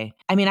hallway.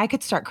 I mean, I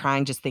could start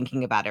crying just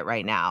thinking about it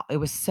right now. It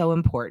was so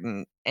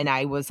important, and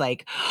I was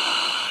like,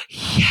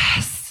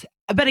 yes.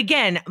 But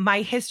again,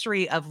 my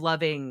history of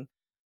loving,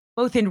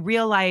 both in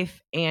real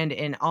life and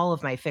in all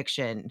of my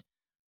fiction,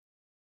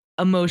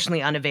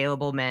 emotionally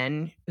unavailable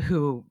men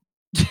who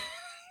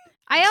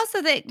I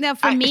also think now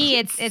for me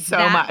it's so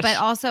that, much. but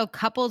also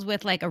coupled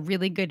with like a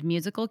really good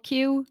musical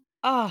cue.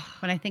 Oh,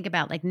 When I think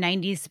about like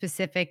 90s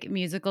specific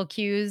musical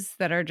cues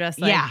that are just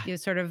like yeah. you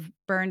sort of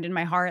burned in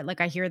my heart, like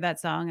I hear that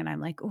song and I'm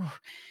like, "Ooh,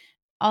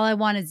 all I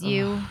want is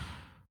you." Ugh.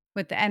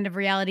 With the end of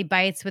Reality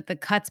Bites, with the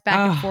cuts back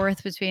and Oh,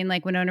 forth between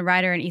like Winona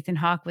Ryder and Ethan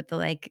Hawke with the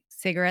like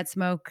cigarette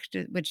smoke,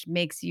 which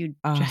makes you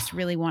just oh,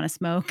 really want to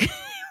smoke,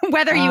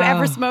 whether you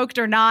ever oh. smoked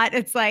or not.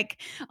 It's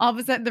like all of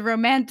a sudden the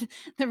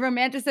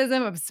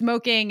romanticism of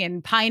smoking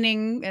and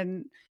pining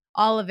and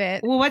all of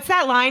it. Well, what's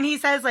that line he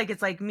says? Like,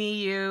 it's like me,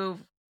 you,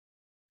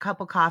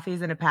 couple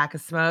coffees, and a pack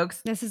of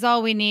smokes. This is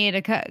all we need,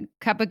 a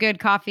cup of good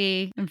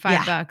coffee and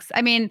Yeah. $5.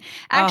 I mean,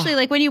 actually, Oh.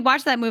 like when you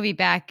watch that movie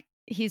back,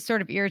 he's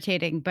sort of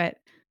irritating, but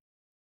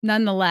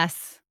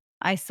nonetheless,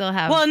 I still Well,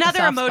 have a another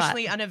soft spot.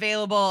 emotionally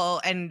unavailable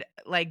and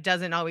like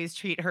doesn't always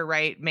treat her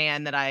right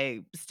man that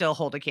I still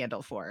hold a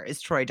candle for is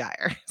Troy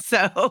Dyer.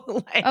 So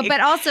Oh, but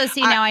like also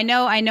see I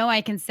now I know I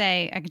can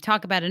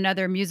talk about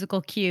another musical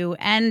cue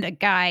and a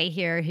guy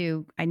here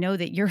who I know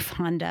that you're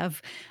fond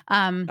of.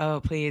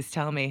 oh, please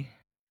tell me.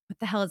 What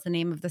the hell is the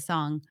name of the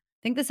song? I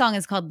think the song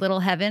is called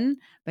Little Heaven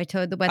by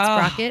Toad the Wet Oh,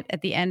 Sprocket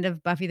at the end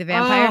of Buffy the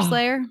Vampire oh,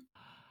 Slayer.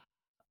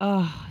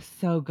 oh,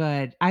 so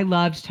good. I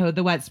loved Toad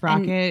the Wet And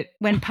Sprocket.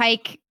 when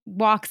Pike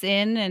walks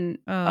in and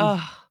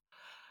Oh,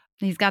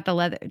 he's got the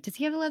leather. Does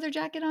he have a leather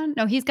jacket on?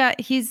 No, she's got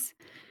the she's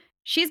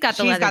leather got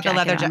the jacket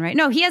leather on, jacket. right?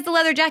 No, he has the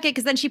leather jacket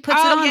because then she puts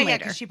it Oh, yeah, on yeah,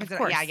 because later. she puts Of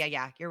it on. Yeah, course. yeah,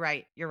 yeah. You're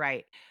right. You're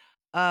right.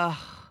 Oh,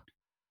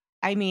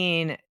 I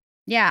mean,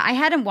 Yeah, I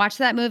hadn't watched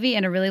that movie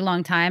in a really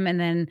long time, and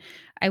then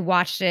I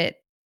watched it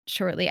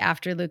shortly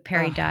after Luke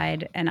Perry oh,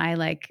 died, and I,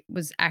 like,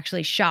 was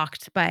actually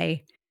shocked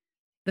by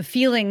the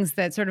feelings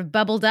that sort of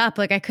bubbled up,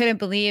 like, I couldn't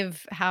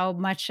believe how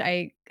much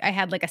I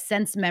had, like, a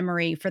sense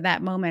memory for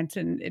that moment,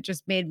 and it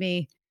just made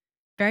me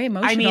very I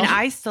mean, emotional.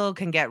 I still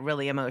can get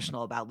really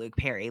emotional about Luke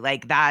Perry.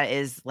 Like that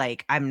is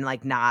like I'm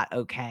like not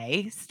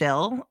okay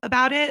still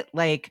about it.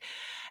 Like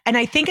and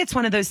I think it's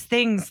one of those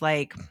things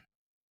like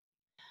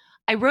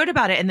I wrote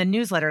about it in the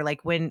newsletter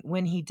like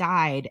when he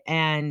died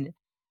and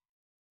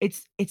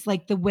it's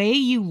like the way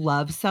you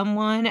love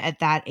someone at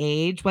that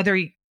age,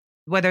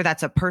 whether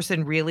that's a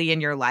person really in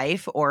your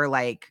life or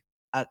like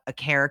a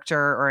character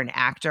or an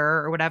actor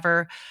or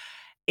whatever,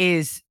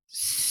 is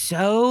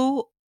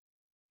so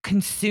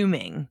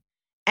consuming.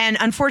 And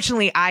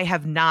unfortunately, I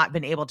have not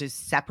been able to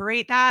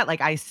separate that. Like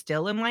I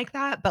still am like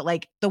that, but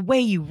like the way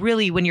you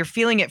really when you're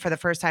feeling it for the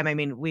first time, I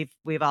mean,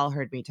 we've all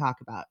heard me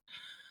talk about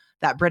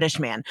that British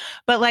man.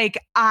 But like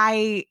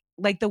I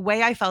like the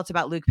way I felt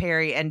about Luke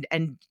Perry and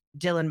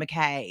Dylan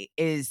McKay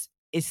is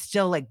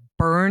still like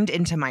burned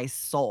into my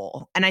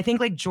soul. And I think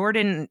like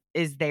Jordan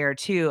is there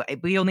too.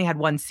 We only had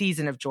one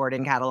season of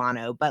Jordan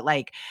Catalano, but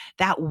like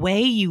that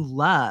way you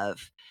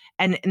love.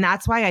 And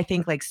that's why I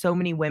think like so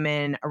many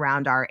women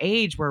around our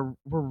age were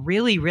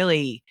really,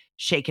 really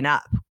shaken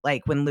up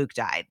like when Luke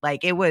died.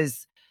 Like it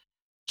was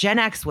Gen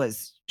X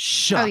was Oh,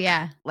 shook,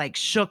 yeah. like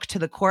shook to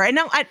the core. And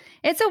no,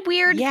 It's a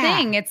weird yeah.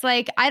 thing. It's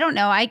like, I don't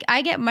know.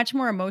 I get much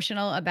more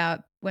emotional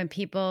about when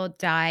people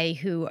die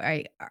who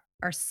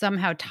are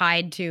somehow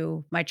tied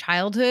to my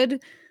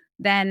childhood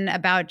than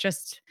about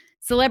just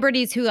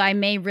celebrities who I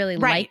may really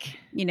Right.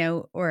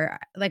 like, or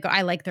like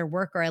I like their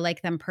work or I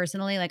like them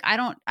personally. Like I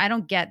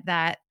don't get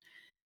that.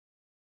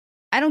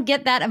 I don't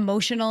get that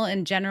emotional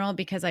in general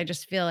because I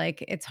just feel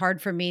like it's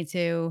hard for me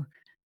to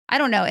I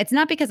don't know. It's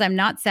not because I'm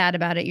not sad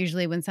about it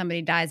usually when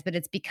somebody dies, but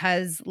it's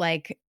because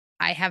like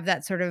I have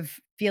that sort of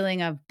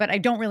feeling of, but I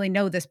don't really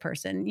know this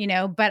person,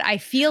 but I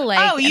feel Oh, like,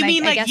 and you I,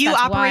 mean I like guess you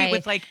that's operate why,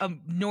 with like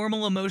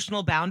normal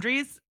emotional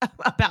boundaries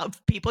about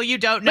people you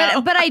don't know?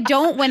 but I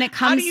don't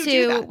How do you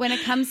do that? when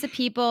it comes to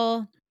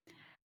people.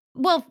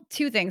 Well,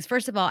 two things.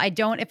 First of all, I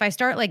don't, if I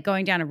start like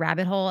going down a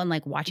rabbit hole and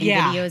like watching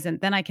Yeah. videos and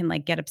then I can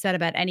like get upset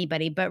about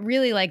anybody, but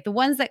really like the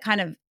ones that kind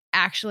of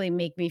actually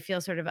make me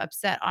feel sort of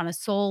upset on a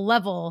soul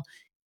level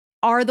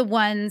are the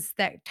ones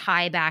that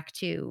tie back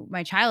to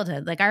my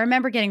childhood. Like, I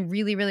remember getting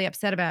really, really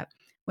upset about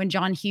when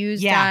John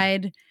Hughes Yeah.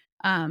 died,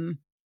 um,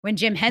 when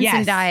Jim Henson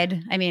Yes.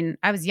 died. I mean,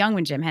 I was young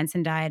when Jim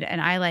Henson died, and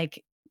I,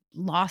 like,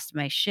 lost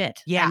my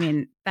shit. I Yeah.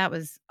 mean, that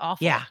was Yeah.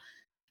 awful.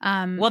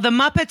 Um, Well, the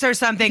Muppets are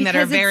something that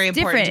are because it's very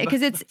important different, to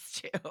because both of it's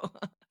us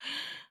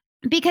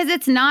too. because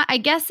it's not I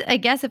guess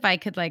if I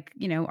could, like,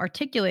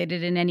 articulate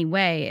it in any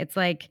way, it's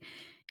like,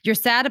 you're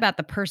sad about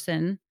the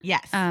person,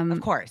 Yes, of um,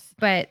 course.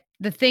 but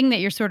the thing that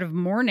you're sort of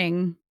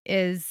mourning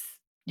is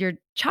your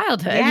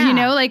childhood,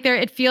 Yeah. like,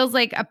 it feels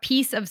like a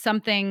piece of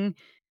something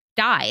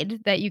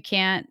died that you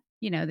can't,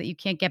 that you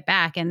can't get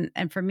back, and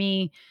for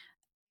me,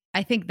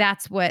 I think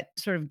that's what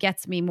sort of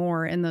gets me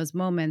more in those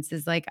moments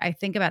is, like, I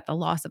think about the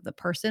loss of the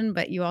person,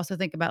 but you also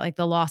think about, like,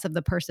 the loss of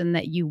the person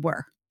that you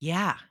were.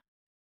 Yeah.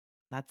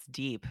 That's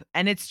deep.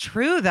 And it's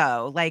true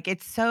though. Like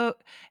it's so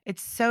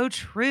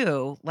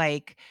true.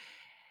 Like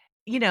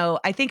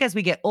I think as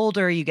we get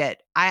older,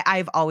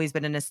 I've always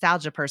been a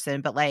nostalgia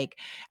person, but like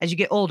as you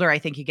get older, I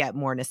think you get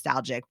more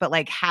nostalgic. But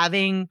like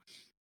having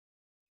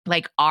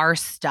like our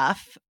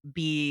stuff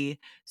be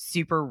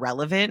super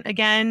relevant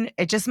again,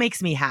 it just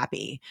makes me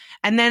happy.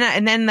 And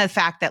then the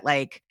fact that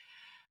like,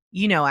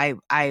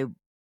 I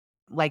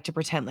like to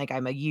pretend like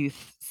I'm a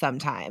youth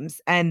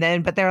sometimes. And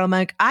then, but I'm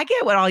like, I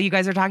get what all you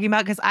guys are talking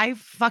about because I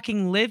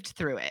fucking lived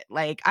through it.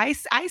 Like, I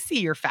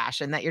see your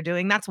fashion that you're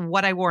doing. That's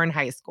what I wore in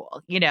high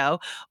school,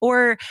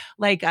 or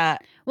like, Well,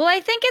 I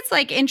think it's,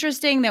 like,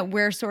 interesting that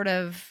we're sort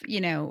of,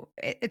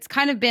 it's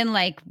kind of been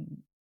like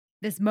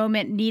this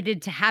moment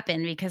needed to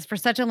happen because for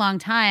such a long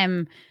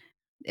time,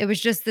 it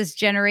was just this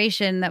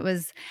generation that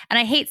was, and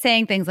I hate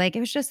saying things like, "It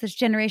was just this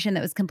generation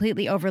that was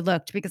completely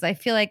overlooked," because I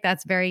feel like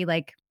that's very,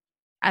 like,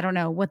 I don't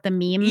know what the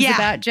memes yeah,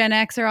 about Gen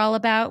X are all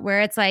about,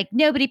 where it's like,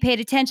 "Nobody paid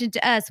attention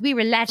to us. We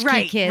were latchkey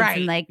right, kids, and,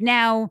 right. like,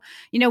 now,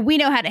 we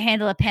know how to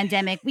handle a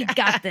pandemic. We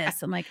got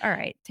this." I'm like, "All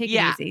right, take it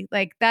Yeah, easy."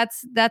 Like,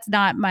 that's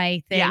not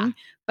my yeah, thing,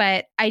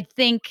 but I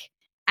think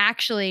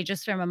actually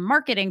just from a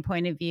marketing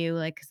point of view,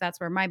 like, because that's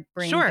where my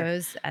brain sure.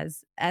 goes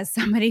as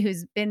somebody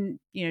who's been,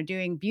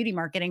 doing beauty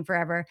marketing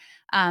forever,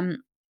 um,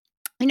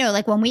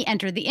 like, when we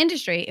entered the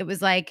industry, it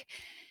was, like,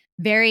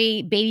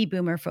 very baby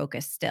boomer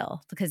focused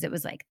still because it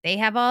was like they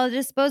have all the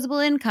disposable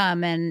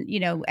income and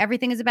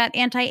everything is about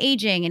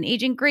anti-aging and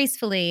aging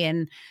gracefully,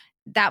 and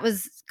that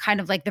was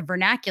kind of like the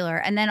vernacular,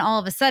 and then all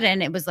of a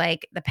sudden it was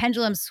like the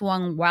pendulum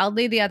swung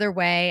wildly the other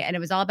way and it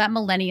was all about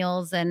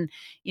millennials and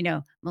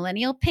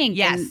millennial pink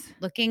and Yes,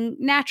 looking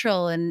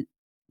natural and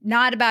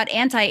not about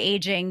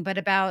anti-aging but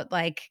about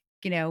like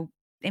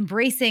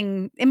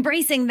embracing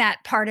that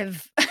part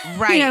of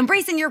right.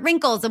 embracing your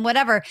wrinkles and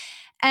whatever.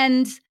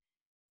 And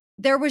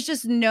there was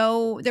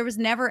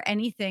never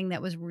anything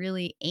that was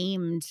really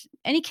aimed,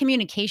 any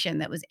communication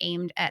that was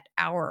aimed at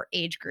our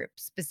age group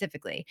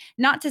specifically.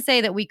 Not to say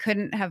that we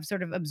couldn't have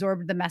sort of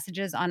absorbed the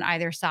messages on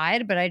either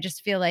side, but I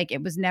just feel like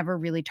it was never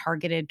really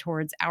targeted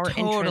towards our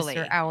interests or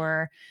Totally.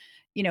 our,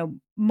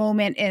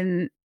 moment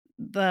in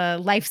the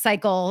life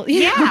cycle,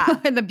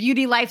 and the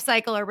beauty life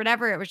cycle or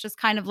whatever. It was just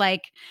kind of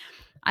like,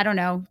 I don't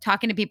know,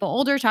 talking to people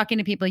older, talking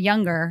to people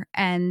younger.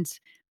 And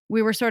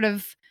we were sort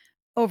of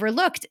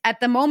overlooked at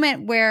the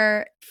moment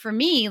where, for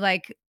me,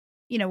 like,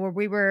 where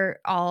we were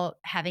all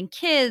having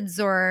kids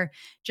or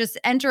just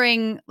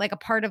entering like a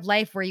part of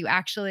life where you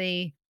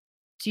actually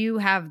do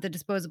have the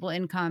disposable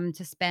income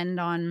to spend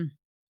on,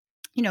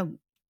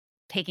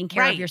 taking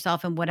care of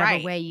yourself in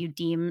whatever way you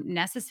deem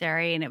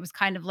necessary. And it was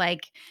kind of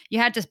like you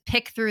had to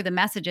pick through the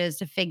messages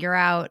to figure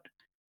out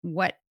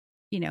what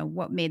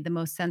made the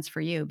most sense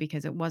for you,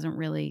 because it wasn't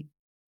really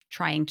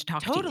trying to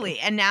talk to you. Totally.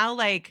 And now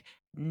like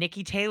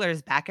Nikki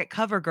Taylor's back at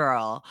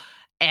CoverGirl,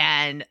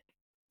 and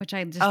which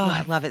I just love.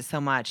 I love it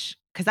so much,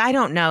 because I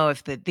don't know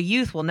if the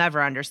youth will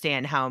never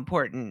understand how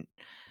important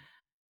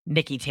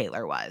Nikki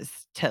Taylor was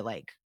to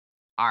like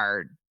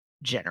our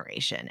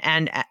generation,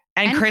 and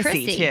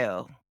Chrissy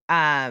too.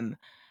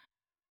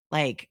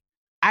 Like,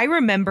 I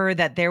remember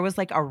that there was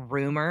like a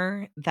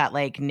rumor that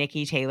like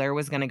Nikki Taylor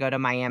was going to go to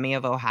Miami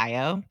of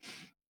Ohio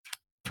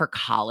for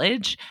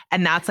college.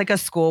 And that's like a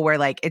school where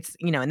like, it's,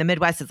 in the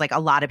Midwest, it's like a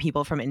lot of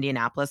people from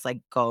Indianapolis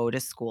like go to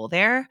school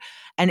there.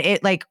 And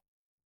it like,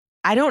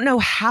 I don't know,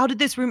 how did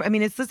this rumor, I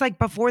mean, it's just like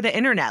before the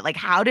internet, like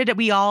how did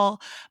we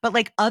all, but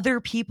like other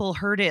people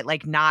heard it,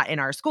 like not in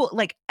our school.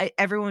 Like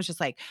everyone was just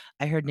like,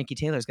 I heard Nikki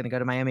Taylor's going to go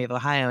to Miami of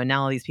Ohio. And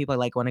now all these people are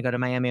like, want to go to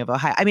Miami of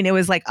Ohio. I mean, it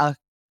was like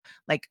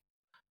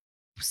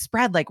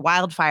spread like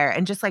wildfire,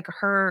 and just like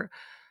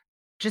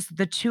just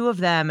the two of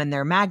them and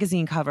their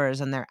magazine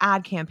covers and their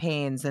ad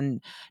campaigns,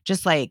 and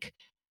just like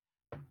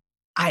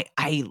I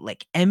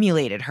like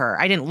emulated her.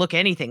 I didn't look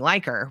anything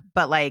like her,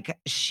 but like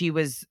she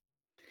was.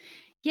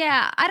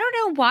 Yeah, I don't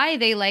know why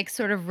they like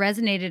sort of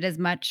resonated as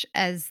much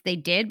as they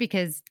did,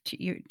 because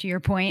to your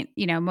point,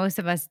 most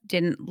of us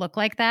didn't look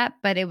like that,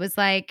 but it was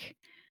like,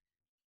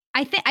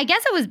 I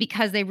guess it was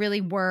because they really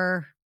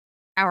were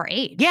our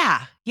age.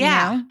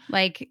 Yeah.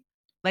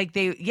 Like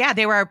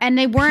they were, and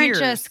they weren't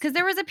just, because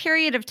there was a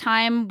period of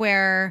time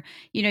where,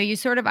 you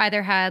sort of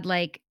either had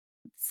like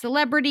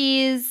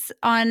celebrities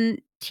on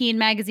teen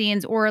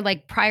magazines, or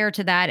like prior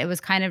to that, it was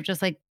kind of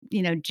just like,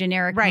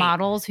 generic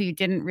models who you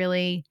didn't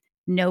really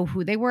know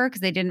who they were, because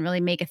they didn't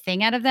really make a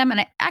thing out of them.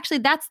 And actually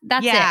that's it.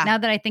 Now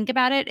that I think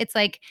about it, it's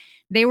like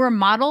they were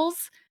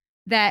models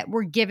that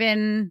were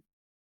given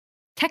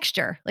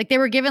texture. Like they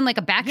were given like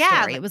a backstory.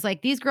 Yeah, it was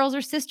like, these girls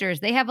are sisters.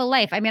 They have a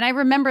life. I mean, I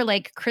remember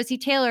like Chrissy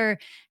Taylor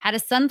had a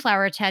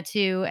sunflower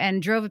tattoo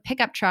and drove a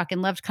pickup truck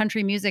and loved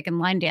country music and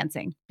line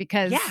dancing,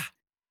 because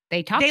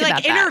they talked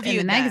about that in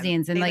the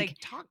magazines. And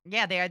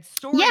they had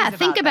stories. Yeah,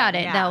 think about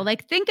it though.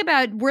 Like think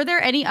about, were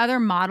there any other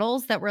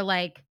models that were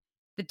like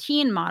the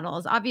teen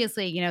models?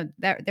 Obviously,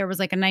 there was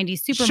like a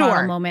 90s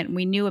supermodel moment, and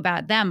we knew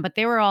about them, but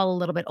they were all a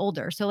little bit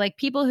older. So like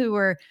people who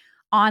were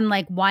on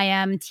like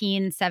YM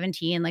Teen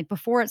 17, like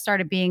before it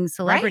started being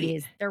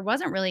celebrities, there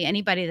wasn't really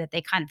anybody that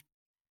they kind of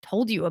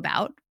told you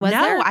about. Was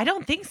there? No, I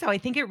don't think so. I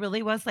think it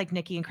really was like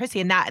Nikki and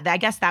Chrissy. And that, I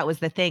guess that was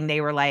the thing. They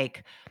were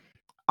like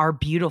our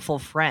beautiful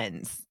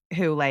friends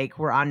who like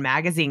were on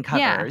magazine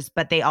covers,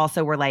 but they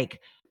also were like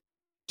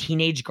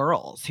teenage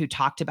girls who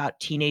talked about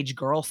teenage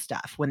girl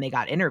stuff when they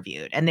got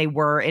interviewed, and they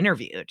were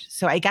interviewed.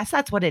 So I guess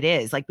that's what it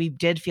is. Like we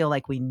did feel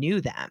like we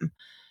knew them.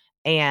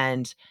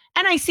 And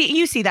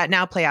you see that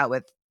now play out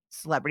with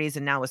celebrities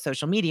and now with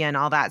social media and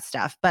all that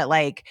stuff. But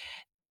like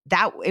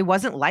that, it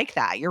wasn't like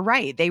that. You're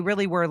right. They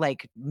really were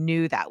like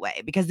new that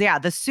way, because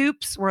the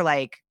Soups were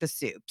like the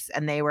Soups,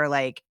 and they were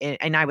like,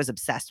 and I was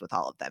obsessed with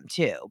all of them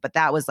too. But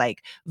that was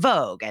like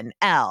Vogue and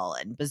Elle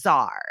and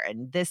Bazaar,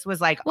 and this was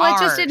like, well,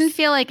 ours. It just didn't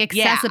feel like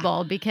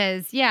accessible,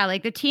 because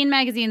like the teen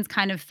magazines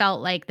kind of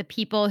felt like the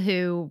people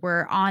who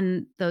were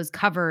on those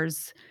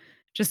covers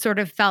just sort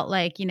of felt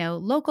like,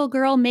 local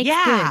girl makes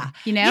good,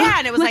 Yeah,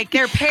 and it was like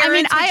their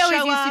parents I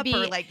always used to be,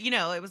 or like,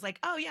 it was like,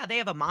 oh yeah, they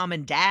have a mom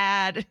and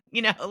dad,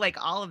 like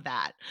all of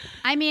that.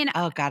 I mean,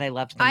 oh God, I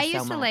loved them so much. I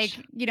used to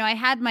like, I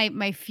had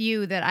my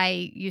few that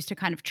I used to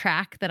kind of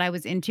track that I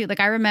was into.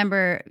 Like I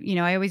remember,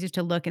 I always used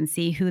to look and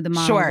see who the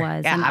model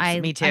was. Yeah,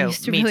 and me too. I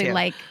used to really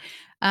like,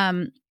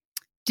 do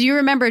you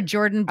remember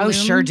Jordan Bloom? Oh,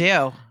 sure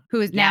do. Who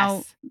is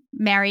now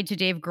married to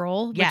Dave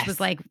Grohl, which was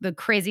like the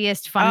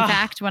craziest fun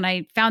fact. When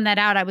I found that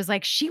out, I was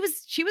like, she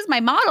was my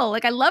model.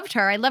 Like I loved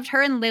her. I loved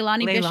her and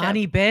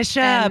Leilani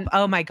Bishop. And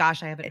oh my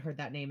gosh, I haven't heard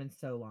that name in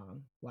so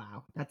long.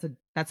 Wow. That's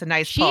a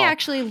nice She pull.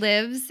 Actually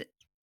lives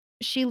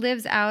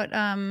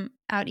out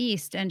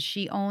east, and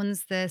she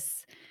owns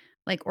this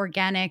like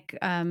organic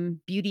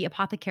beauty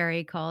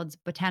apothecary called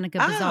Botanica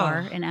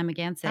Bazaar in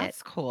Amagansett.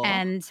 That's cool.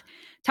 And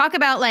talk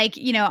about like,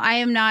 I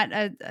am not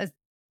a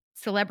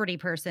celebrity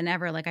person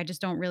ever. Like I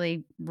just don't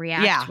really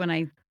react when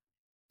I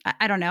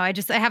don't know. I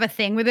have a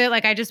thing with it.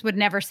 Like I just would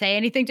never say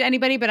anything to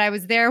anybody, but I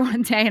was there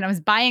one day and I was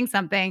buying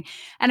something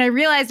and I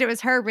realized it was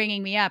her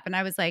ringing me up, and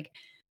I was like,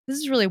 this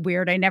is really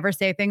weird. I never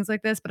say things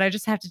like this, but I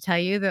just have to tell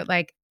you that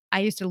like I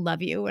used to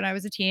love you when I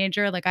was a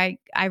teenager. Like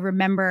I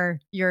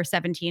remember your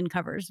 17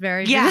 covers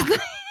very vividly.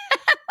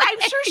 I'm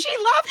sure she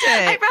loved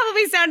it. I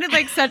probably sounded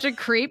like such a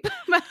creep,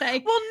 but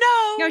like, well,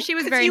 no, she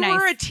was very you nice.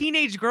 were a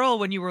teenage girl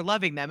when you were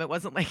loving them. It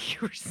wasn't like you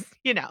were,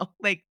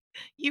 like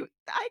you.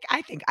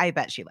 I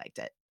bet she liked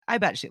it. I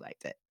bet she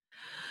liked it.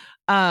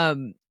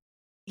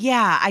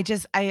 Yeah, I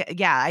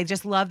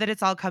just love that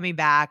it's all coming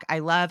back.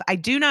 I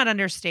do not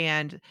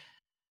understand.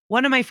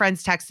 One of my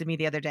friends texted me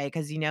the other day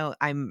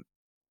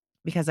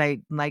because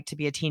I like to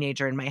be a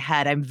teenager in my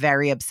head. I'm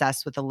very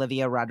obsessed with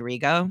Olivia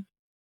Rodrigo,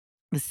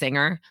 the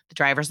singer, the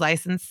driver's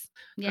license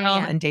girl,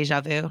 and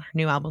Deja Vu. Her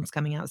new album's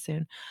coming out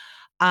soon.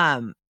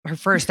 Her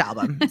first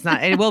album.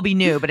 It will be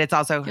new, but it's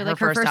also her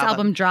first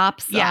album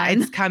drops. Yeah,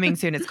 it's coming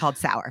soon. It's called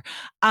Sour.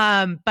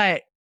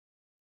 But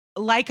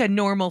like a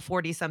normal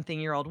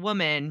 40-something-year-old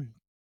woman,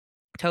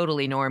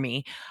 totally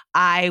normie,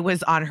 I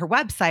was on her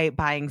website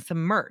buying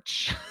some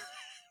merch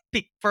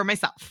for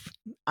myself.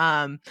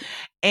 And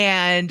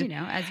as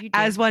you do.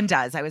 As one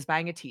does, I was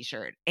buying a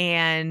t-shirt,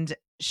 and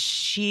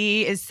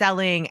she is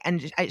selling,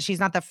 and she's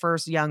not the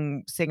first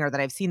young singer that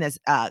I've seen this,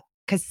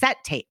 cassette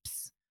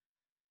tapes.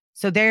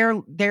 So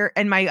they're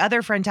and my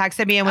other friend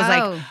texted me and was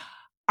like,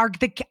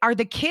 are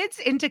the kids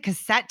into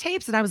cassette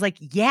tapes? And I was like,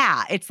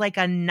 yeah, it's like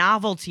a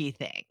novelty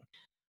thing.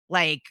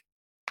 Like,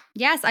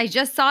 yes, I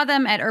just saw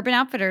them at Urban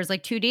Outfitters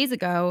like 2 days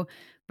ago.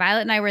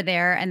 Violet and I were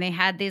there, and they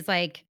had these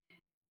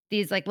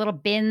little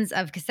bins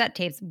of cassette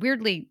tapes.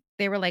 Weirdly,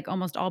 they were like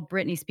almost all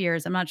Britney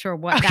Spears. I'm not sure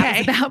what that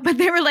was about, but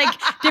they were like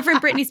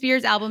different Britney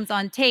Spears albums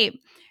on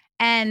tape.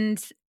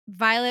 And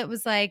Violet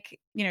was like,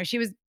 she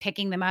was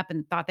picking them up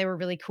and thought they were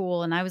really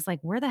cool. And I was like,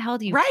 where the hell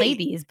do you play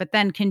these? But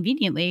then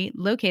conveniently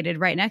located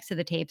right next to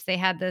the tapes, they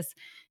had this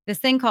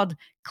thing called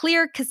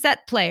Clear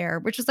Cassette Player,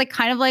 which was like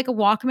kind of like a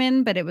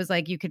Walkman, but it was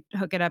like you could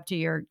hook it up to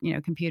your,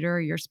 computer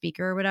or your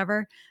speaker or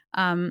whatever.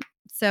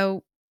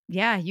 So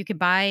yeah, you could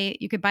buy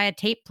a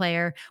tape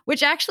player,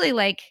 which actually,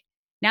 like,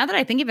 now that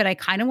I think of it, I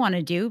kind of want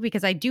to do,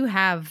 because I do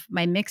have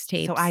my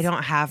mixtapes. So I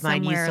don't have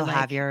mine. You still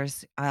have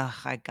yours. Oh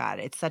my God.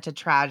 It's such a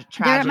tragedy.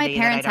 They're at my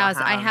parents' house.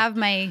 I have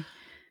my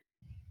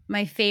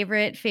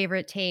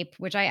favorite tape,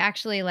 which I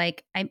actually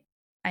like. I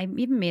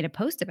even made a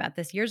post about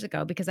this years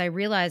ago, because I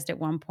realized at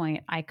one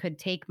point I could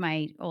take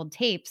my old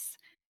tapes,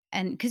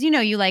 and because you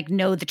know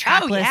the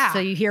track list, so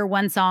you hear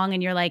one song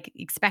and you're like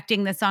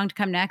expecting the song to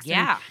come next.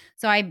 Yeah. And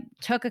so I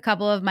took a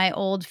couple of my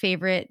old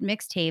favorite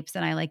mixtapes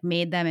and I like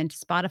made them into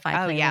Spotify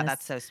playlists. Oh yeah,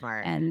 that's so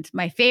smart. And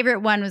my favorite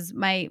one was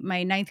my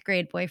ninth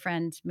grade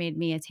boyfriend made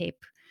me a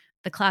tape,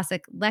 the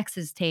classic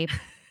Lex's tape,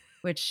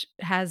 which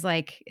has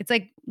it's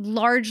like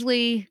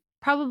largely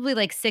probably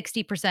like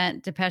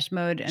 60% Depeche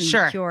Mode and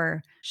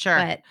Cure. Sure.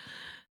 But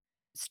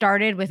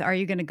started with Are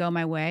You Gonna Go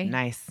My Way?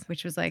 Nice.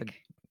 Which was like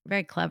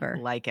very clever.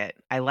 Like it.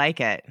 I like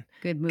it.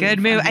 Good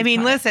move. I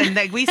mean, listen,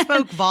 we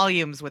spoke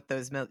volumes with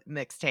those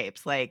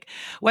mixtapes. Like,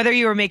 whether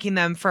you were making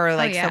them for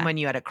someone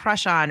you had a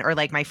crush on, or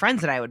like my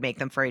friends and I would make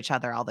them for each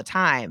other all the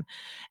time.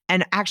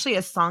 And actually,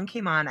 a song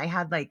came on. I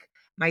had like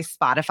my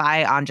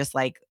Spotify on just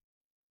like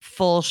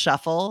full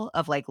shuffle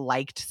of like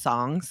liked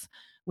songs,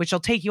 which will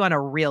take you on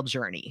a real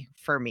journey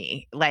for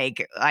me. I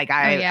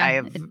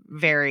have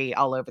very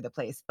all over the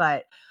place.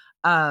 But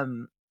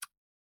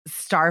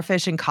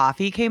Starfish and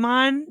Coffee came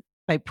on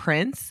by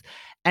Prince.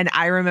 And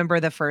I remember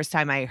the first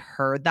time I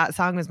heard that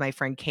song was my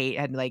friend Kate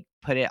had like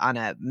put it on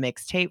a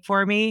mixtape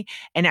for me.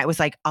 And I was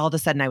like, all of a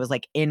sudden I was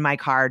like in my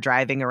car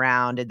driving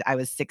around, and I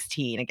was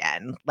 16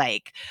 again,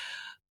 like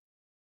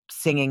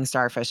singing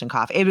Starfish and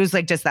Coffee. It was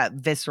like just that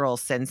visceral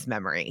sense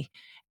memory.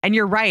 And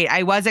you're right.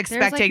 I was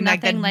expecting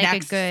like the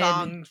next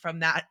song from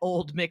that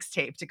old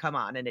mixtape to come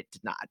on, and it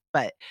did not.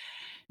 But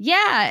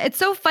yeah, it's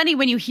so funny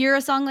when you hear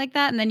a song like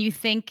that, and then you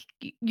think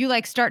you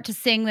like start to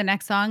sing the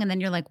next song, and then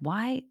you're like,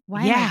 why am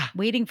I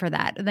waiting for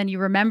that? And then you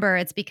remember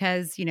it's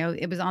because,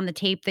 it was on the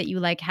tape that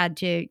you like had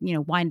to,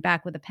 wind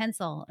back with a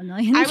pencil a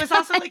million times. I was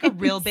also like a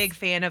real big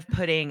fan of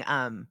putting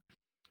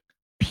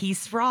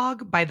Peace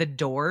Frog by The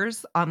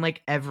Doors on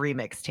like every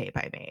mixtape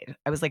I made.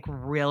 I was like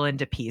real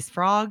into Peace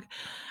Frog.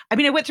 I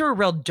mean, I went through a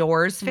real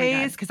Doors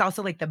phase, because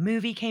also like the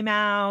movie came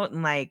out,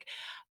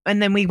 and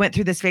then we went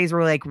through this phase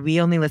where like we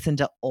only listened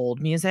to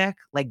old music.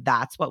 Like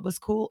that's what was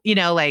cool.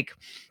 Like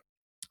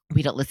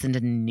we don't listen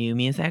to new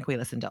music. We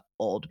listened to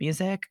old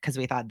music because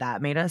we thought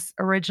that made us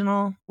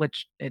original,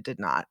 which it did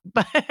not.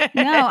 But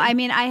no, I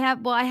mean, I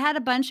had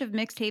a bunch of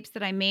mixtapes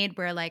that I made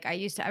where like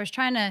I was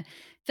trying to,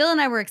 Phil and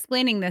I were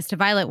explaining this to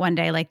Violet one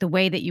day, like the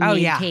way that you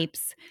made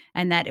tapes,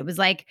 and that it was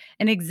like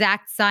an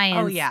exact science.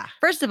 Oh yeah.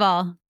 First of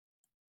all,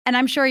 and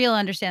I'm sure you'll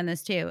understand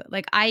this too.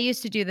 Like I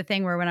used to do the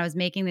thing where when I was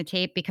making the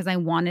tape, because I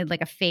wanted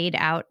like a fade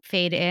out,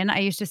 fade in, I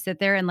used to sit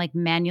there and like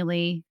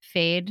manually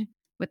fade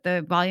with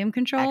the volume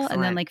control. Excellent.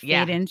 And then like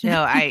fade into.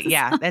 No,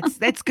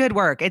 that's good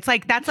work. It's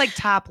like, that's like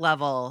top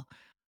level,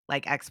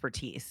 like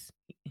expertise.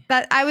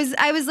 But I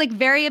was like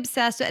very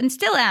obsessed, and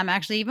still am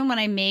actually, even when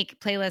I make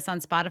playlists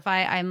on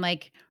Spotify, I'm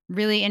like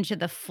really into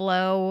the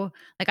flow.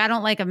 Like I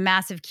don't like a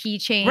massive key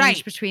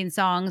change between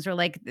songs, or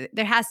like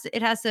it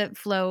has to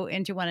flow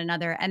into one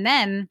another. And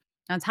then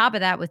on top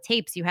of that, with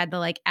tapes, you had the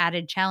like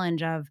added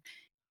challenge of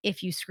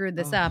if you screwed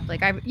this up,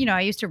 like I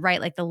used to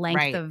write like the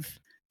length of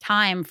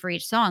time for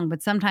each song,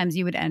 but sometimes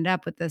you would end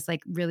up with this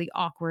like really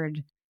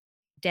awkward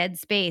dead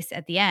space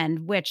at the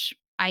end, which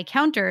I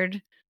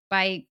countered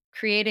by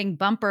creating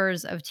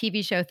bumpers of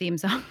TV show theme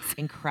songs.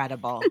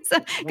 Incredible. So,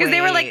 'cause they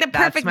were like the Wait,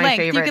 that's perfect my length.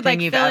 You favorite could thing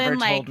like you've fill ever in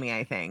told like me,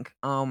 I think.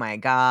 Oh my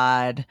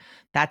God.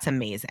 That's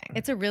amazing.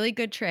 it's a really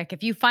good trick.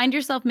 If you find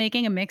yourself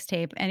making a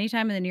mixtape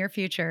anytime in the near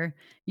future,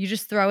 you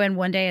just throw in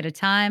One Day at a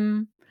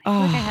Time. I feel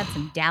like I had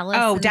some Oh. Dallas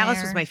Oh, in Dallas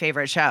was there. my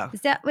favorite show.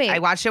 Is that I wait,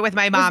 watched it with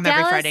my was mom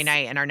every Friday Dallas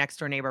night and our next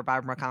door neighbor,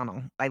 Bob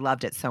McConnell. I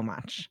loved it so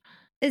much.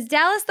 is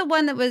Dallas the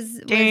one that was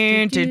do Dun,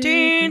 dun, do do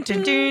dun, dun, do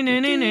dun, do dun, dun,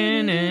 do do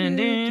do dun,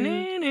 do dun,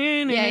 do?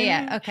 dun, Yeah,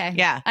 yeah, dun. okay.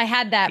 Yeah. I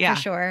had that for Yeah.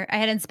 sure. I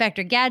had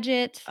Inspector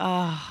Gadget.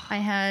 I Oh,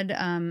 had,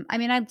 I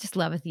mean, I just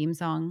love a theme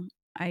song.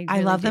 I I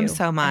really love them do.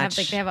 so I have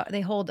like much.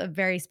 they hold a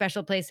very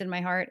special place in my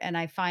heart, and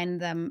I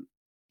find them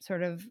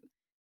sort of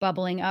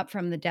bubbling up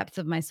from the depths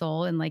of my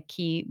soul in like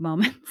key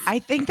moments I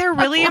think they're of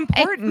really life.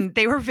 important.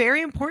 They were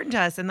very important to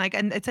us, and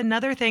it's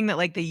another thing that,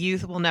 like, the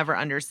youth will never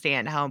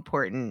understand how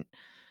important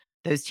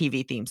those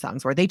TV theme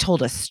songs were. They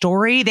told a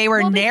story, they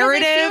were Well, because I feel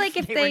narrative,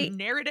 like they were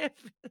narrative.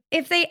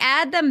 if they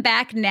add them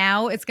back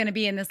now, it's gonna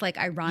be in this like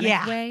ironic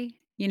Yeah. way,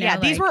 you Yeah,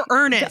 know, these were like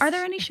are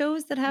there earnest. any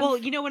shows that have Well,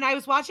 when I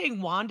was watching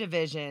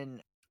WandaVision,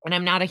 and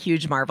I'm not a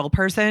huge Marvel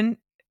person,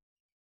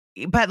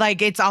 but,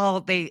 like, it's,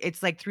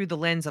 like, through the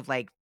lens of,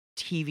 like,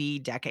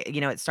 TV decade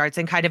it starts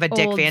in kind of a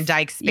Dick old Van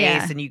Dyke space,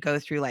 yeah. and you go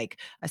through, like,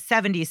 a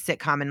 '70s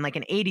sitcom and, like,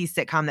 an '80s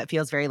sitcom that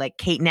feels very, like,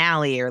 Kate and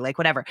Ally or, like,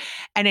 whatever,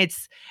 and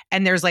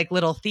there's, like,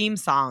 little theme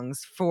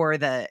songs for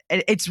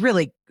it's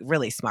really,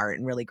 really smart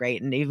and really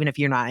great, and even if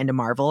you're not into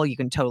Marvel, you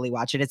can totally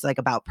watch it. It's, like,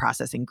 about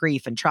processing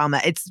grief and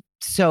trauma. It's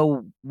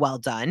so well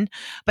done,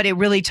 but it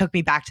really took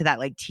me back to that,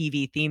 like,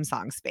 TV theme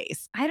song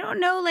space. I don't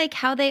know, like,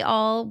 how they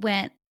all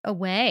went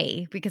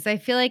away because I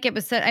feel like it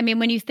was so I mean,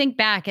 when you think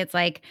back, it's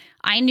like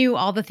I knew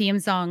all the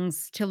theme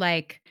songs to,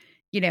 like,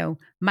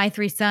 My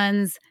Three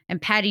Sons and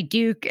Patty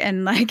Duke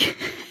and, like,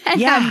 and,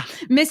 Yeah.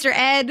 Mr.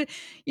 Ed,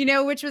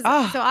 which was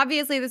Oh. so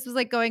obviously this was,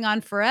 like, going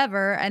on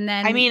forever, and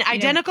I then, mean,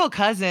 identical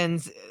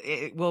cousins,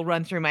 it will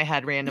run through my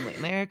head randomly.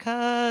 They're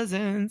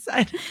cousins.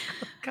 Like,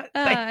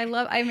 I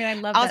love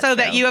that also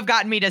that show. you have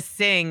gotten me to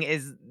sing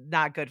is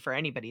not good for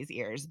anybody's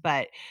ears,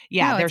 but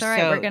yeah, No, they're it's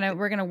alright. We're so gonna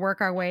we're gonna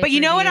work our way but you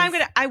through know what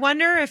these. I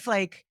wonder if,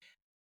 like,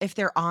 if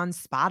they're on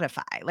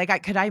Spotify.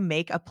 Like, could I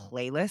make a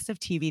playlist of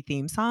TV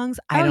theme songs?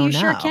 I Oh, don't you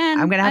sure know. I'm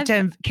can. gonna have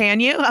to can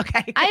you?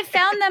 Okay, I've good.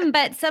 found them,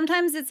 but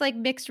sometimes it's like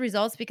mixed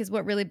results because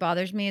what really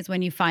bothers me is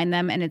when you find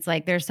them and it's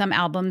like there's some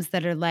albums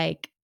that are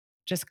like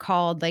just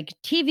called like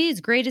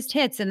TV's greatest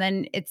hits, and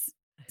then it's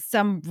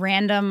some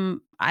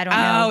random, I don't Oh,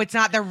 know. it's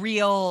not like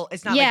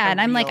Yeah, the and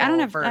I'm like, real I don't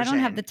have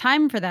the version.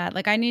 time for that.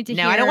 Like I need to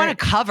No, I don't hear wanna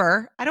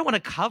cover. I don't want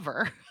to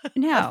cover of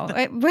no. the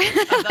Like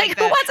like,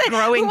 the who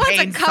Growing wants a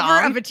Pains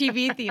cover of song. a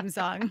TV theme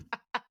song?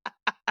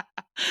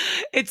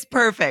 It's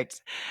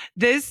perfect.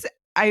 This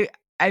I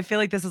I feel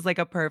like this is, like,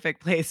 a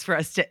perfect place for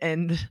us to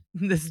end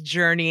this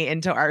journey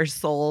into our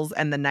souls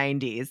and the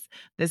 '90s.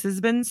 This has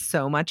been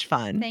so much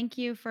fun. Thank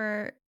you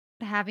for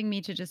having me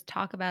to just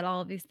talk about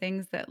all of these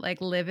things that like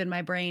live in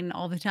my brain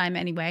all the time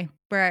anyway,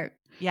 where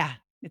Yeah,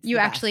 it's you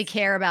the actually best.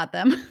 care about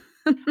them.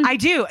 I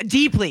do,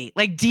 deeply,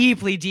 like,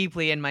 deeply,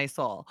 deeply in my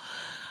soul.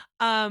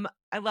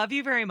 I love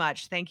you very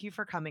much. Thank you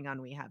for coming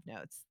on We Have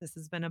Notes. This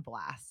has been a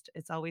blast.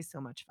 It's always so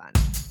much fun.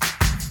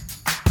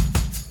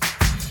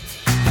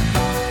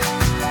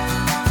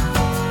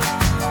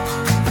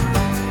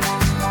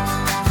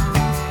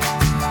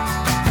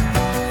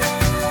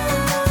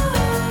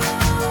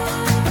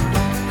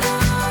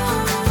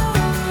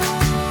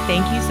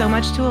 Thank you so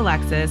much to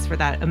Alexis for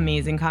that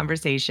amazing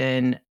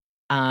conversation.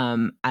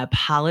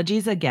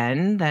 Apologies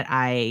again that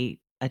I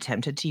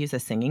attempted to use a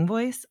singing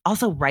voice.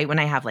 Also, right when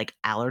I have like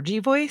allergy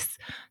voice.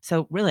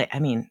 So really, I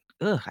mean,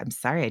 ugh, I'm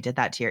sorry I did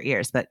that to your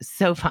ears, but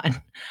so fun.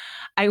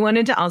 I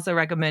wanted to also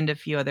recommend a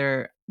few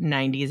other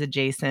 90s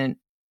adjacent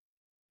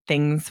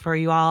things for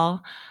you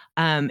all.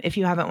 If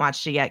you haven't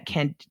watched it yet,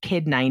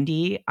 Kid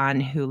 90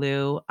 on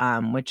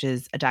Hulu, which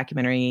is a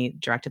documentary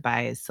directed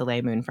by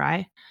Soleil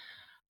Moonfry.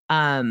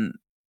 Um,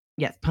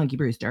 yes, Punky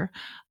Brewster,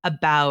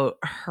 about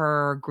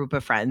her group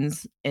of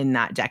friends in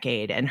that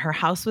decade. And her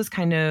house was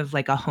kind of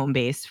like a home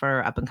base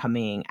for up and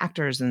coming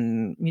actors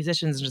and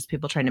musicians and just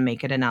people trying to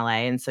make it in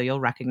LA. And so you'll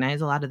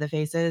recognize a lot of the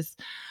faces.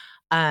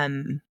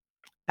 Um,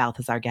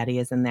 Balthazar Getty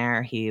is in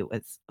there. He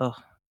was, oh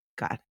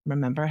God,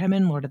 remember him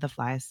in Lord of the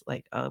Flies?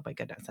 Like, oh my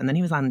goodness. And then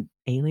he was on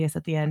Alias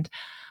at the end.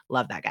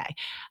 Love that guy.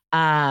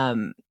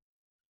 Um,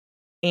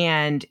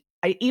 and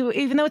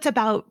even though it's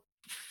about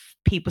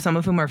people, some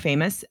of whom are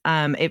famous,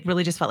 it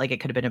really just felt like it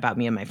could have been about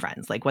me and my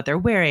friends, like what they're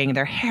wearing,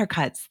 their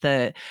haircuts,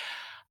 the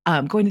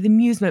going to the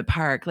amusement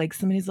park. Like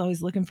somebody's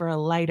always looking for a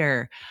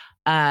lighter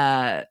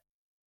uh,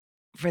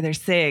 for their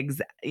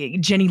cigs.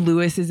 Jenny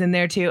Lewis is in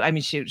there too. I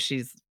mean,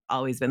 she's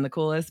always been the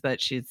coolest,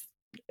 but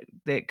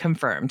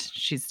confirmed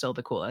she's still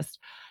the coolest.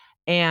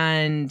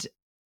 And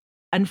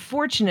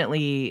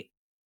unfortunately,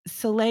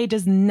 Soleil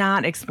does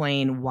not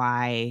explain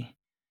why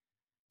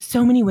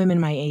so many women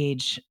my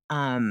age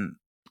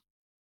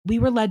we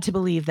were led to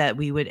believe that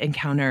we would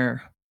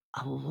encounter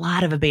a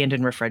lot of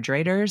abandoned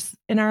refrigerators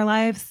in our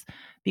lives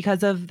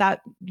because of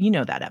that,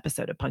 that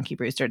episode of Punky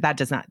Brewster. That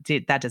does not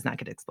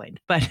get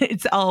explained, but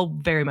it's all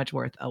very much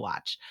worth a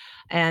watch.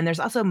 And there's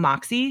also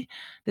Moxie,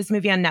 this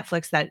movie on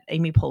Netflix that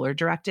Amy Poehler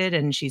directed,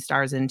 and she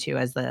stars into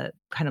as the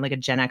kind of like a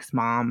Gen X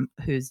mom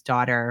whose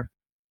daughter,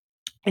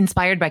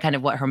 inspired by kind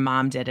of what her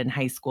mom did in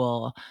high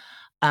school,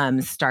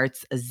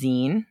 starts a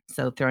zine.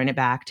 So throwing it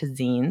back to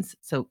zines.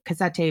 So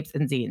cassette tapes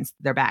and zines,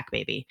 they're back,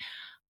 baby.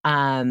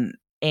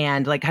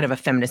 And like kind of a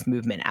feminist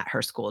movement at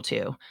her school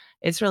too.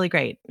 It's really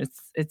great.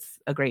 It's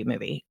a great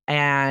movie.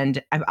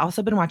 And I've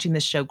also been watching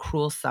this show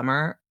Cruel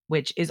Summer,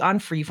 which is on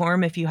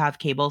Freeform if you have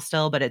cable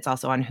still, but it's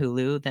also on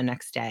Hulu the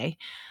next day.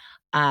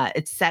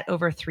 It's set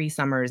over 3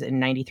 summers in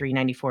 93,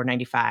 94,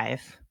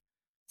 95.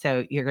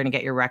 So you're going to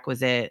get your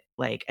requisite,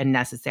 like a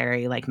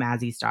necessary, like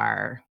Mazzy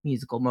Star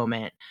musical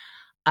moment.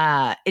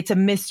 It's a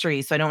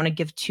mystery, so I don't want to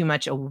give too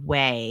much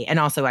away. And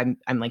also I'm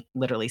like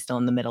literally still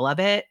in the middle of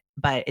it,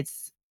 but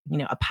it's,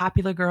 a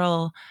popular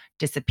girl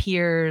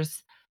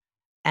disappears,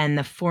 and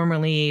the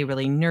formerly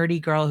really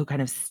nerdy girl who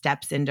kind of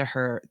steps into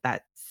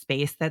that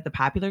space that the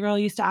popular girl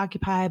used to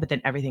occupy, but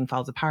then everything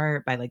falls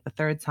apart by like the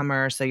 3rd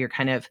summer. So you're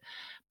kind of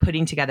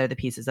putting together the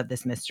pieces of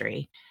this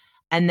mystery.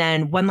 And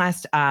then one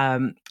last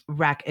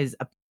rec is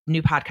a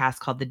new podcast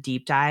called The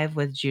Deep Dive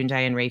with June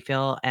Diane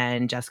Raphael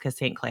and Jessica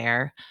St.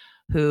 Clair,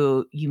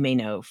 who you may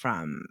know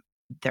from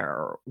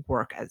their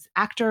work as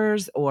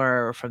actors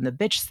or from the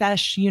Bitch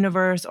Sesh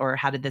universe or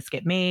How Did This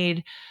Get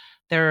Made.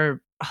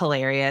 They're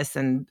hilarious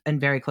and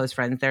very close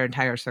friends. Their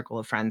entire circle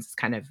of friends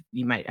kind of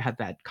you might have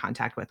had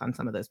contact with on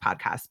some of those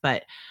podcasts.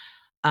 But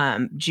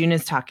June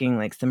is talking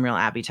like some real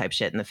Abby type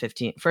shit in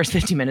the first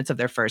 15 minutes of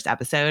their first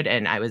episode,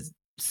 and I was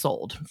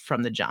sold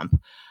from the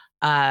jump.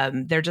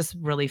 They're just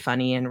really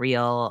funny and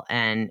real.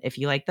 And if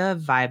you like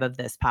the vibe of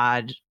this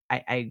pod,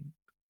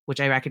 which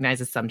I recognize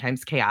is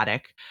sometimes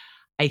chaotic,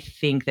 I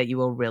think that you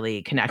will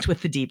really connect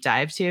with the deep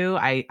dive too.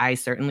 I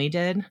certainly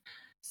did.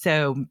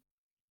 So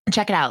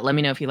check it out. Let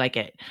me know if you like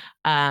it.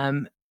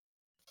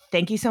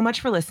 Thank you so much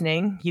for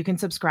listening. You can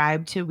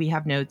subscribe to We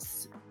Have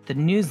Notes, the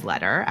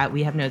newsletter, at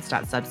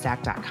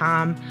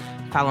wehavenotes.substack.com.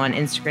 Follow on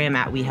Instagram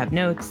at We Have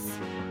Notes.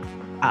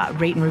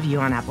 Rate and review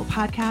on Apple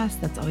Podcasts.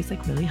 That's always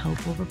like really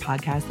helpful for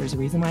podcasts. There's a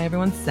reason why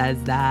everyone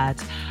says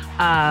that.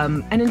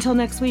 And until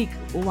next week,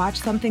 watch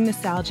something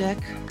nostalgic.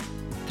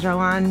 Throw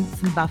on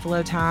some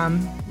Buffalo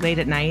Tom late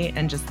at night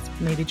and just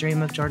maybe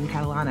dream of Jordan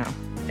Catalano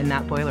in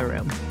that boiler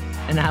room.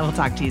 And I will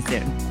talk to you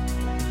soon.